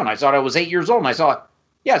 1977, I thought I was 8 years old, and I saw,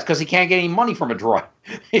 yeah, it's because he can't get any money from a droid.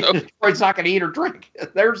 The droid's not going to eat or drink.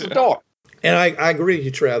 There's the door. And I agree with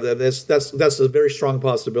you, Trav. That's a very strong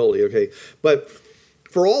possibility. Okay, but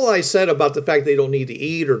for all I said about the fact they don't need to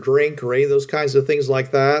eat or drink or any of those kinds of things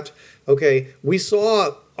like that, okay, we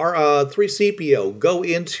saw our 3CPO go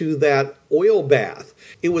into that oil bath.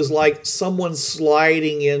 It was like someone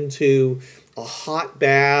sliding into a hot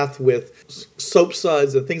bath with soap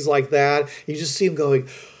suds and things like that. You just see him going,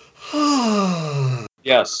 ah.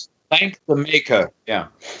 Yes. Thank the maker. Yeah.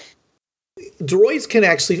 Droids can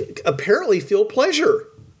actually apparently feel pleasure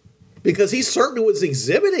because he certainly was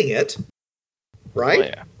exhibiting it, right? Oh,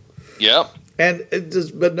 yeah.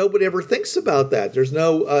 Yep. But nobody ever thinks about that.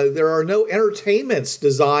 There are no entertainments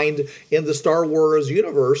designed in the Star Wars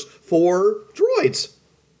universe for droids.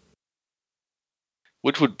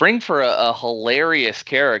 Which would bring for a hilarious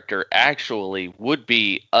character, actually, would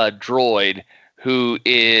be a droid who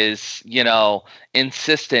is,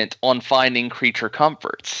 insistent on finding creature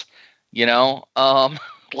comforts.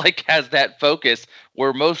 Like has that focus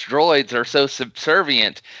where most droids are so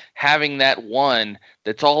subservient, having that one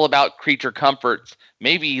that's all about creature comforts.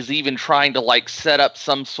 Maybe he's even trying to set up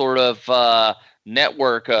some sort of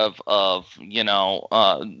network of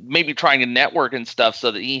maybe trying to network and stuff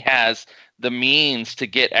so that he has the means to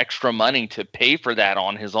get extra money to pay for that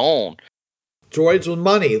on his own. Droids with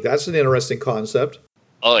money. That's an interesting concept.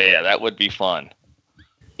 Oh, yeah, that would be fun.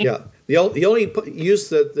 Yeah. The only use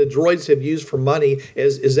that the droids have used for money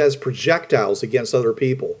is as projectiles against other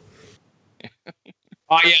people.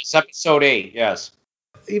 Oh, yes, episode 8, yes.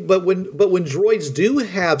 But when droids do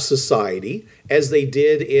have society, as they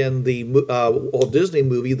did in the Walt Disney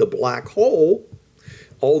movie, The Black Hole,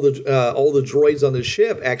 all the droids on the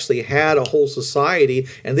ship actually had a whole society,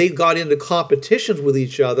 and they got into competitions with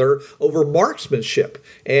each other over marksmanship.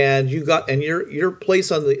 And your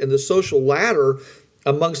place in the social ladder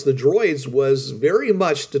amongst the droids was very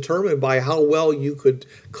much determined by how well you could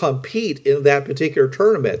compete in that particular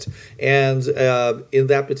tournament. And in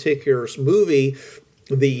that particular movie,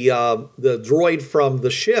 the droid from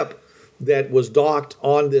the ship that was docked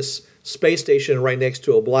on this space station right next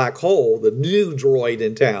to a black hole, the new droid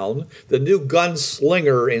in town, the new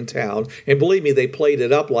gunslinger in town, and believe me, they played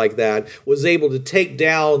it up like that, was able to take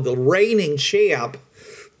down the reigning champ,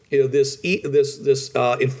 this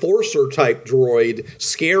enforcer type droid,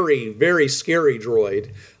 scary, very scary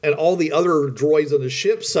droid. And all the other droids on the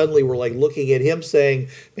ship suddenly were looking at him saying,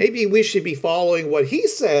 maybe we should be following what he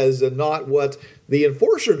says and not what the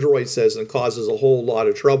enforcer droid says, and causes a whole lot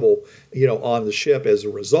of trouble, on the ship as a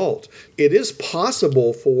result. It is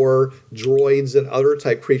possible for droids and other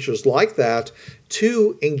type creatures like that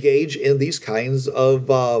to engage in these kinds of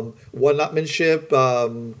one-upmanship,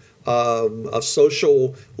 of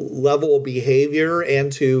social level of behavior,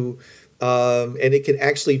 and it can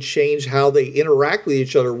actually change how they interact with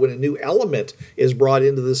each other when a new element is brought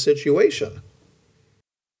into the situation.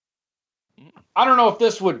 I don't know if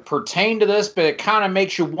this would pertain to this, but it kind of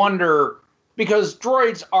makes you wonder, because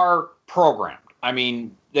droids are programmed. I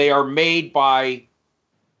mean, they are made by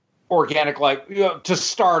organic to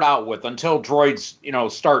start out with, until droids,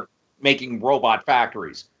 start making robot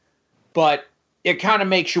factories. But it kind of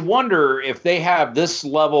makes you wonder if they have this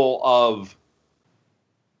level of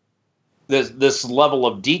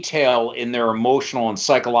detail in their emotional and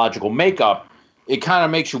psychological makeup. It kind of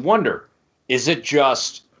makes you wonder, is it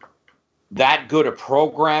just that good of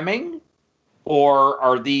programming, or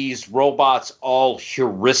are these robots all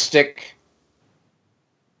heuristic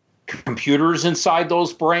computers inside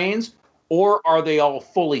those brains, or are they all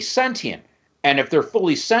fully sentient? And if they're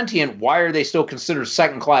fully sentient, why are they still considered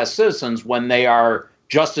second-class citizens when they are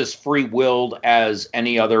just as free-willed as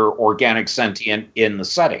any other organic sentient in the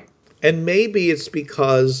setting? And maybe it's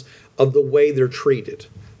because of the way they're treated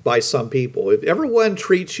by some people. If everyone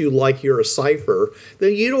treats you like you're a cipher,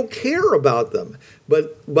 then you don't care about them.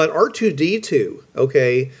 But R2-D2,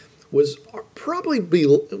 okay, was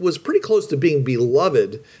pretty close to being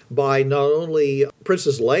beloved by not only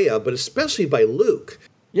Princess Leia, but especially by Luke.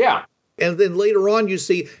 Yeah. And then later on,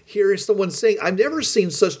 hear someone saying, "I've never seen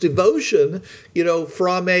such devotion,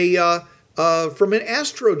 from a from an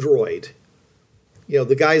astro droid.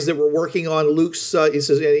 The guys that were working on Luke's, he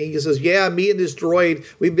says, yeah, me and this droid,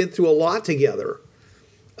 we've been through a lot together.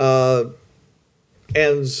 And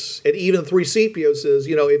even 3CPO says,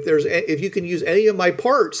 if you can use any of my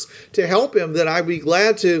parts to help him, then I'd be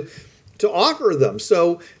glad to offer them.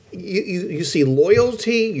 So you see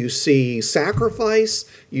loyalty, you see sacrifice,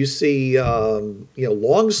 you see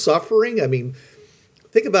long suffering. I mean,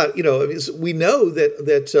 think about, we know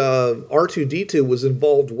that R2-D2 was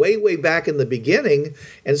involved way back in the beginning.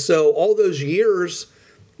 And so all those years,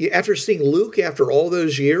 after seeing Luke after all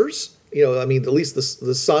those years, at least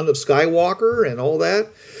the son of Skywalker and all that,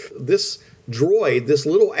 this droid, this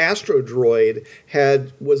little astro droid,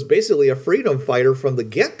 was basically a freedom fighter from the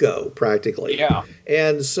get-go, practically. Yeah.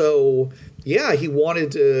 And so... yeah, he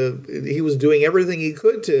was doing everything he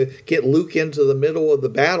could to get Luke into the middle of the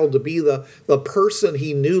battle to be the person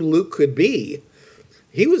he knew Luke could be.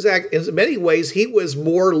 He was, in many ways, he was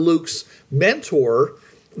more Luke's mentor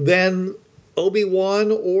than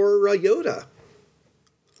Obi-Wan or Yoda.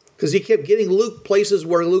 Because he kept getting Luke places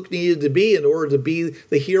where Luke needed to be in order to be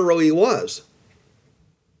the hero he was.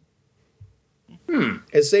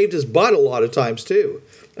 And saved his butt a lot of times, too.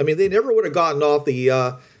 I mean, they never would have gotten off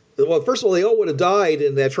the... well, first of all, they all would have died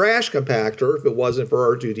in that trash compactor if it wasn't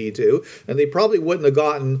for R2-D2, and they probably wouldn't have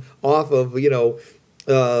gotten off of the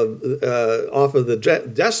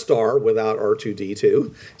Death Star without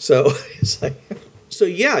R2-D2. So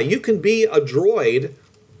yeah, you can be a droid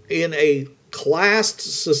in a classed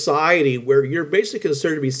society where you're basically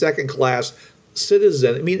considered to be second-class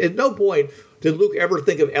citizen. I mean, at no point did Luke ever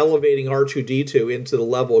think of elevating R2-D2 into the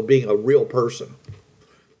level of being a real person.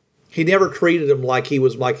 He never treated him like he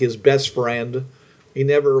was like his best friend. He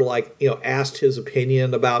never asked his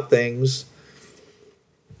opinion about things.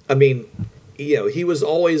 I mean, he was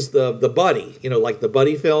always the buddy, like the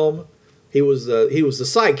buddy film. He was the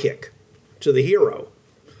sidekick to the hero.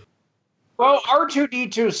 Well,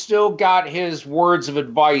 R2-D2 still got his words of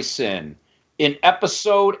advice in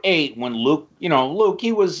episode 8 when Luke,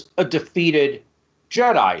 he was a defeated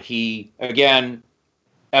Jedi. He, again,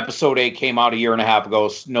 episode 8 came out a year and a half ago.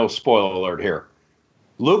 No spoiler alert here.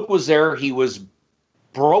 Luke was there. He was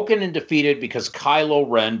broken and defeated because Kylo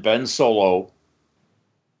Ren, Ben Solo,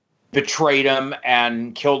 betrayed him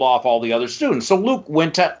and killed off all the other students. So Luke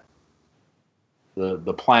went to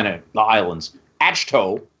the planet, the islands,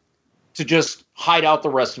 Ahch-To, to just hide out the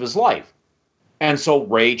rest of his life. And so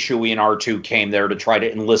Rey, Chewie, and R2 came there to try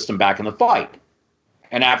to enlist him back in the fight.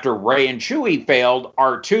 And after Rey and Chewie failed,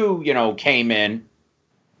 R2, came in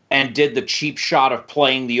and did the cheap shot of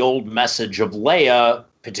playing the old message of Leia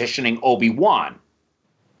petitioning Obi-Wan.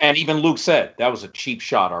 And even Luke said, that was a cheap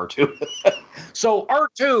shot, R2. So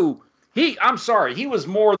R2, he was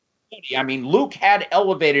more than I mean, Luke had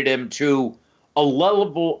elevated him to a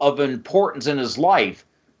level of importance in his life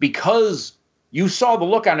because you saw the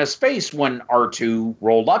look on his face when R2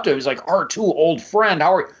 rolled up to him. He's like, R2, old friend,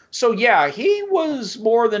 how are you? So yeah, he was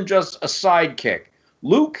more than just a sidekick.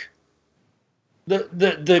 Luke,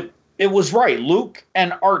 it was right. Luke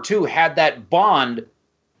and R2 had that bond,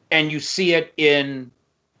 and you see it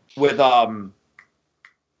with Poe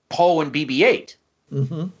and BB-8.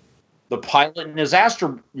 Mm-hmm. The pilot and his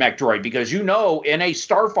astromech droid, because in a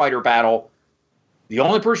starfighter battle, the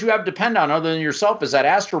only person you have to depend on other than yourself is that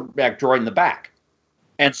astromech droid in the back.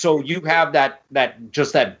 And so you have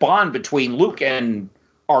that bond between Luke and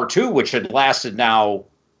R2, which had lasted now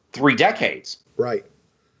 3 decades. Right.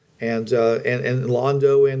 And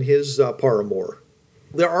Lando and his paramour.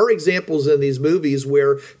 There are examples in these movies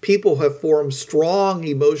where people have formed strong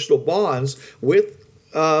emotional bonds with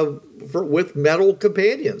metal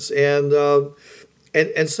companions, and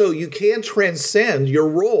so you can transcend your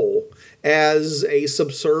role as a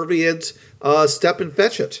subservient step and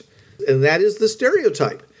fetch it, and that is the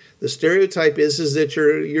stereotype. The stereotype is that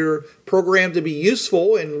you're programmed to be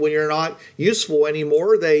useful, and when you're not useful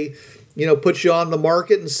anymore, they put you on the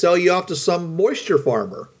market and sell you off to some moisture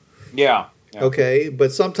farmer. Yeah. Okay,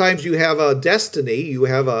 but sometimes you have a destiny, you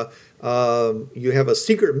have a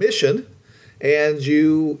secret mission, and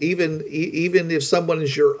you even if someone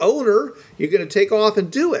is your owner, you're going to take off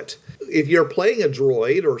and do it. If you're playing a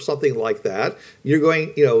droid or something like that, you're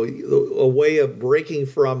going, a way of breaking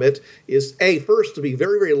from it is first to be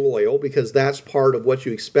very, very loyal, because that's part of what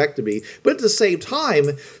you expect to be, but at the same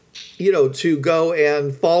time, to go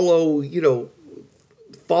and follow your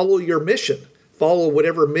mission. Follow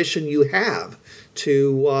whatever mission you have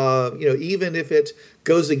to, even if it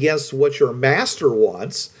goes against what your master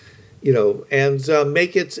wants, and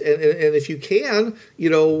make it, and if you can,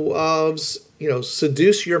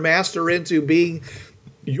 seduce your master into being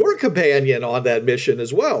your companion on that mission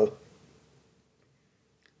as well.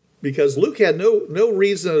 Because Luke had no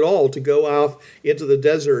reason at all to go off into the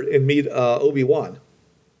desert and meet Obi-Wan.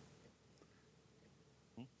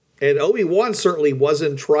 And Obi-Wan certainly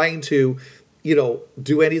wasn't trying to,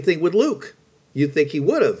 do anything with Luke. You'd think he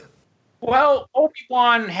would have. Well,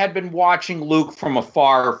 Obi-Wan had been watching Luke from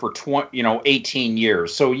afar for 18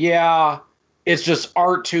 years. So yeah, it's just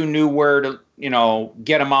R2 knew where to,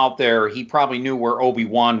 get him out there. He probably knew where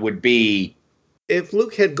Obi-Wan would be. If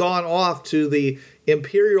Luke had gone off to the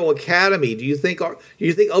Imperial Academy, do you think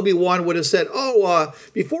Obi-Wan would have said,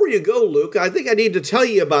 before you go, Luke, I think I need to tell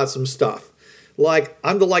you about some stuff. Like,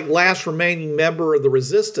 I'm the last remaining member of the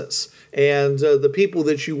Resistance, and the people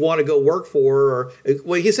that you want to go work for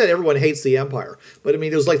he said everyone hates the Empire, but I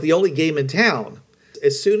mean, it was like the only game in town.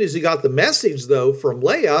 As soon as he got the message, though, from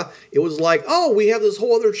Leia, it was like, we have this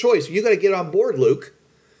whole other choice. You got to get on board, Luke.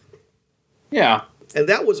 Yeah. And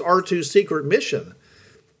that was R2's secret mission,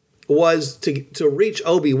 was to reach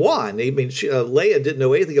Obi-Wan. I mean, Leia didn't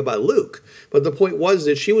know anything about Luke, but the point was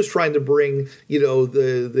that she was trying to bring,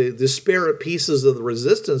 the disparate pieces of the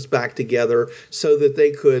Resistance back together so that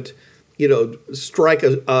they could, strike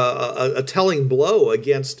a telling blow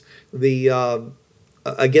against the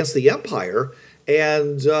Empire.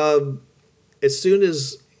 And as soon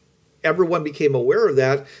as everyone became aware of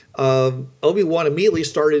that, Obi-Wan immediately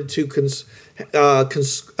started to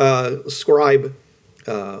scribe.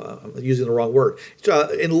 I'm using the wrong word.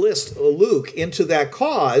 Enlist Luke into that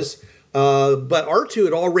cause, but R2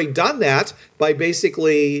 had already done that by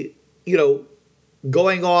basically,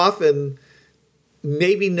 going off and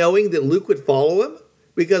maybe knowing that Luke would follow him,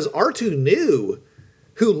 because R2 knew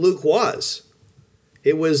who Luke was.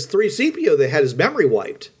 It was 3CPO that had his memory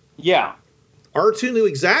wiped. Yeah. R2 knew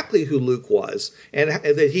exactly who Luke was, and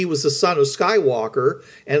that he was the son of Skywalker,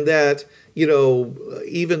 and that,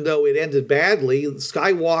 even though it ended badly,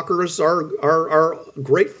 Skywalkers are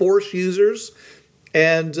great Force users,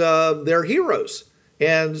 and they're heroes.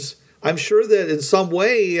 And I'm sure that in some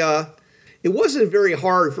way, it wasn't very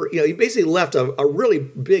hard for, he basically left a really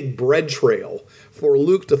big bread trail for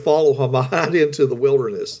Luke to follow him out into the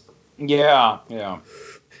wilderness. Yeah, yeah.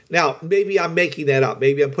 Now, maybe I'm making that up.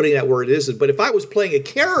 Maybe I'm putting that where it isn't. But if I was playing a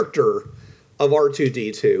character of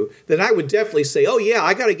R2-D2, then I would definitely say, oh, yeah,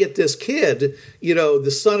 I got to get this kid,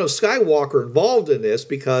 the son of Skywalker, involved in this,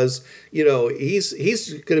 because,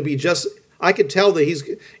 he's going to be just... I could tell that he's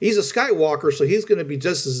a Skywalker, so he's going to be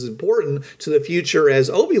just as important to the future as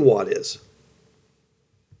Obi-Wan is.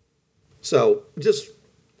 So,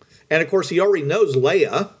 and of course, he already knows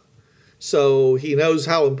Leia, so he knows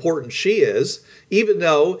how important she is, even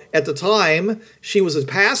though at the time she was a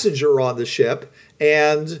passenger on the ship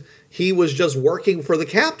and he was just working for the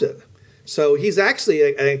captain. So he's actually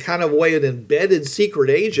a kind of way an embedded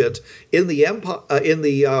secret agent in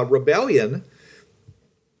the rebellion.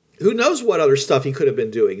 Who knows what other stuff he could have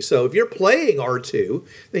been doing? So if you're playing R2,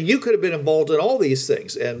 then you could have been involved in all these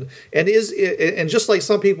things. And just like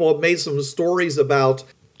some people have made some stories about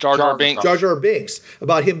Jar Jar Binks. Jar Jar Binks,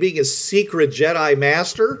 about him being a secret Jedi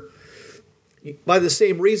master. By the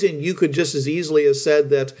same reason, you could just as easily have said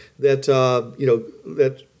that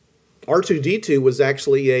R2-D2 was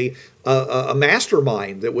actually a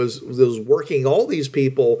mastermind that was working all these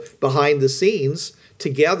people behind the scenes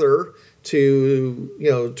together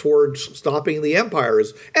to towards stopping the Empire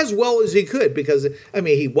as well as he could, because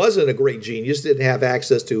he wasn't a great genius, didn't have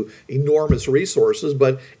access to enormous resources,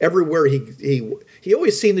 but everywhere he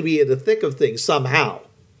always seemed to be in the thick of things somehow.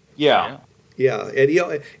 Yeah. Yeah,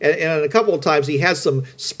 and a couple of times he had some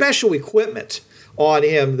special equipment on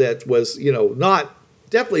him that was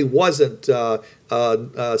definitely wasn't a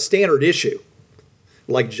standard issue,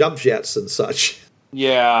 like jump jets and such.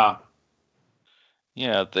 Yeah.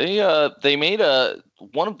 Yeah, they made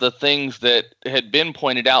one of the things that had been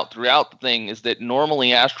pointed out throughout the thing is that normally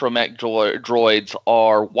astromech droids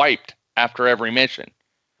are wiped after every mission,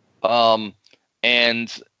 and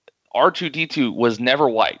R2-D2 was never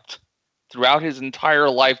wiped throughout his entire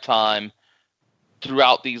lifetime.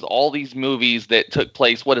 Throughout all these movies that took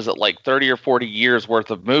place, what is it, like 30 or 40 years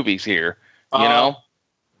worth of movies here?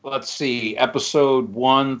 Let's see, Episode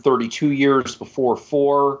 1, 32 years before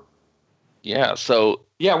 4. Yeah, so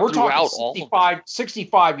yeah, we're talking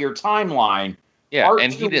 65-year timeline. Yeah, R2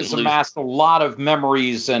 and he didn't amassed a lot of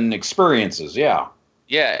memories and experiences. Yeah.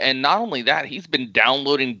 Yeah, and not only that, he's been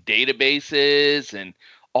downloading databases and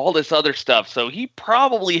all this other stuff. So he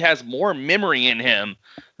probably has more memory in him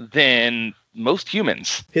than most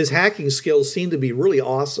humans. His hacking skills seem to be really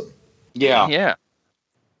awesome. Yeah. Yeah.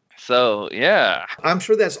 So, yeah. I'm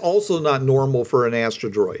sure that's also not normal for an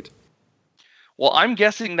astrodroid. Well, I'm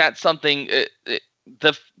guessing that's something.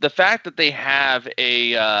 The fact that they have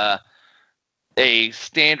a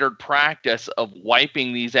standard practice of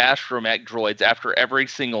wiping these astromech droids after every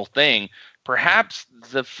single thing, perhaps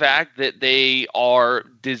the fact that they are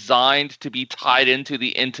designed to be tied into the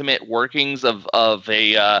intimate workings of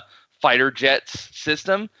a fighter jets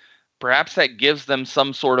system, perhaps that gives them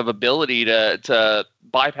some sort of ability to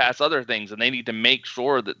bypass other things, and they need to make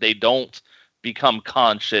sure that they don't become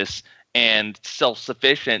conscious and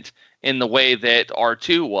self-sufficient in the way that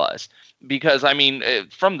R2 was. Because, I mean,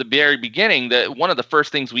 from the very beginning, one of the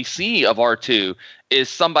first things we see of R2 is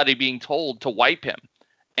somebody being told to wipe him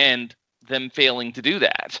and them failing to do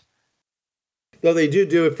that. Though they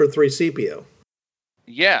do it for 3CPO.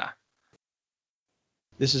 Yeah.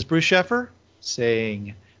 This is Bruce Sheffer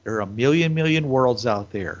saying there are a million worlds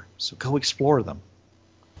out there, so go explore them.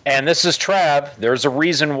 And this is Trav. There's a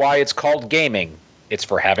reason why it's called gaming. It's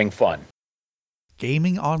for having fun.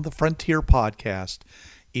 Gaming on the Frontier podcast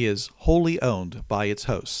is wholly owned by its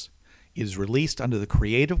hosts. It is released under the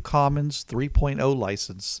Creative Commons 3.0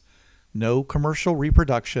 license. No commercial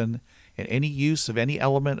reproduction and any use of any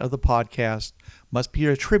element of the podcast must be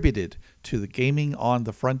attributed to the Gaming on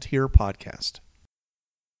the Frontier podcast.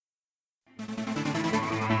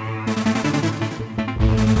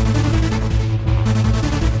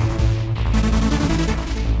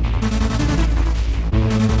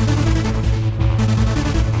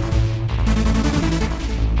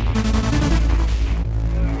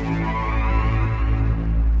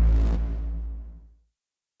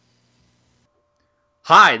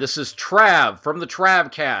 Hi, this is Trav from the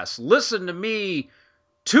Travcast. Listen to me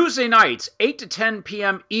Tuesday nights, 8 to 10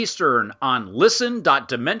 p.m. Eastern on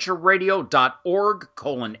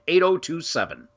listen.dementiaradio.org:8027.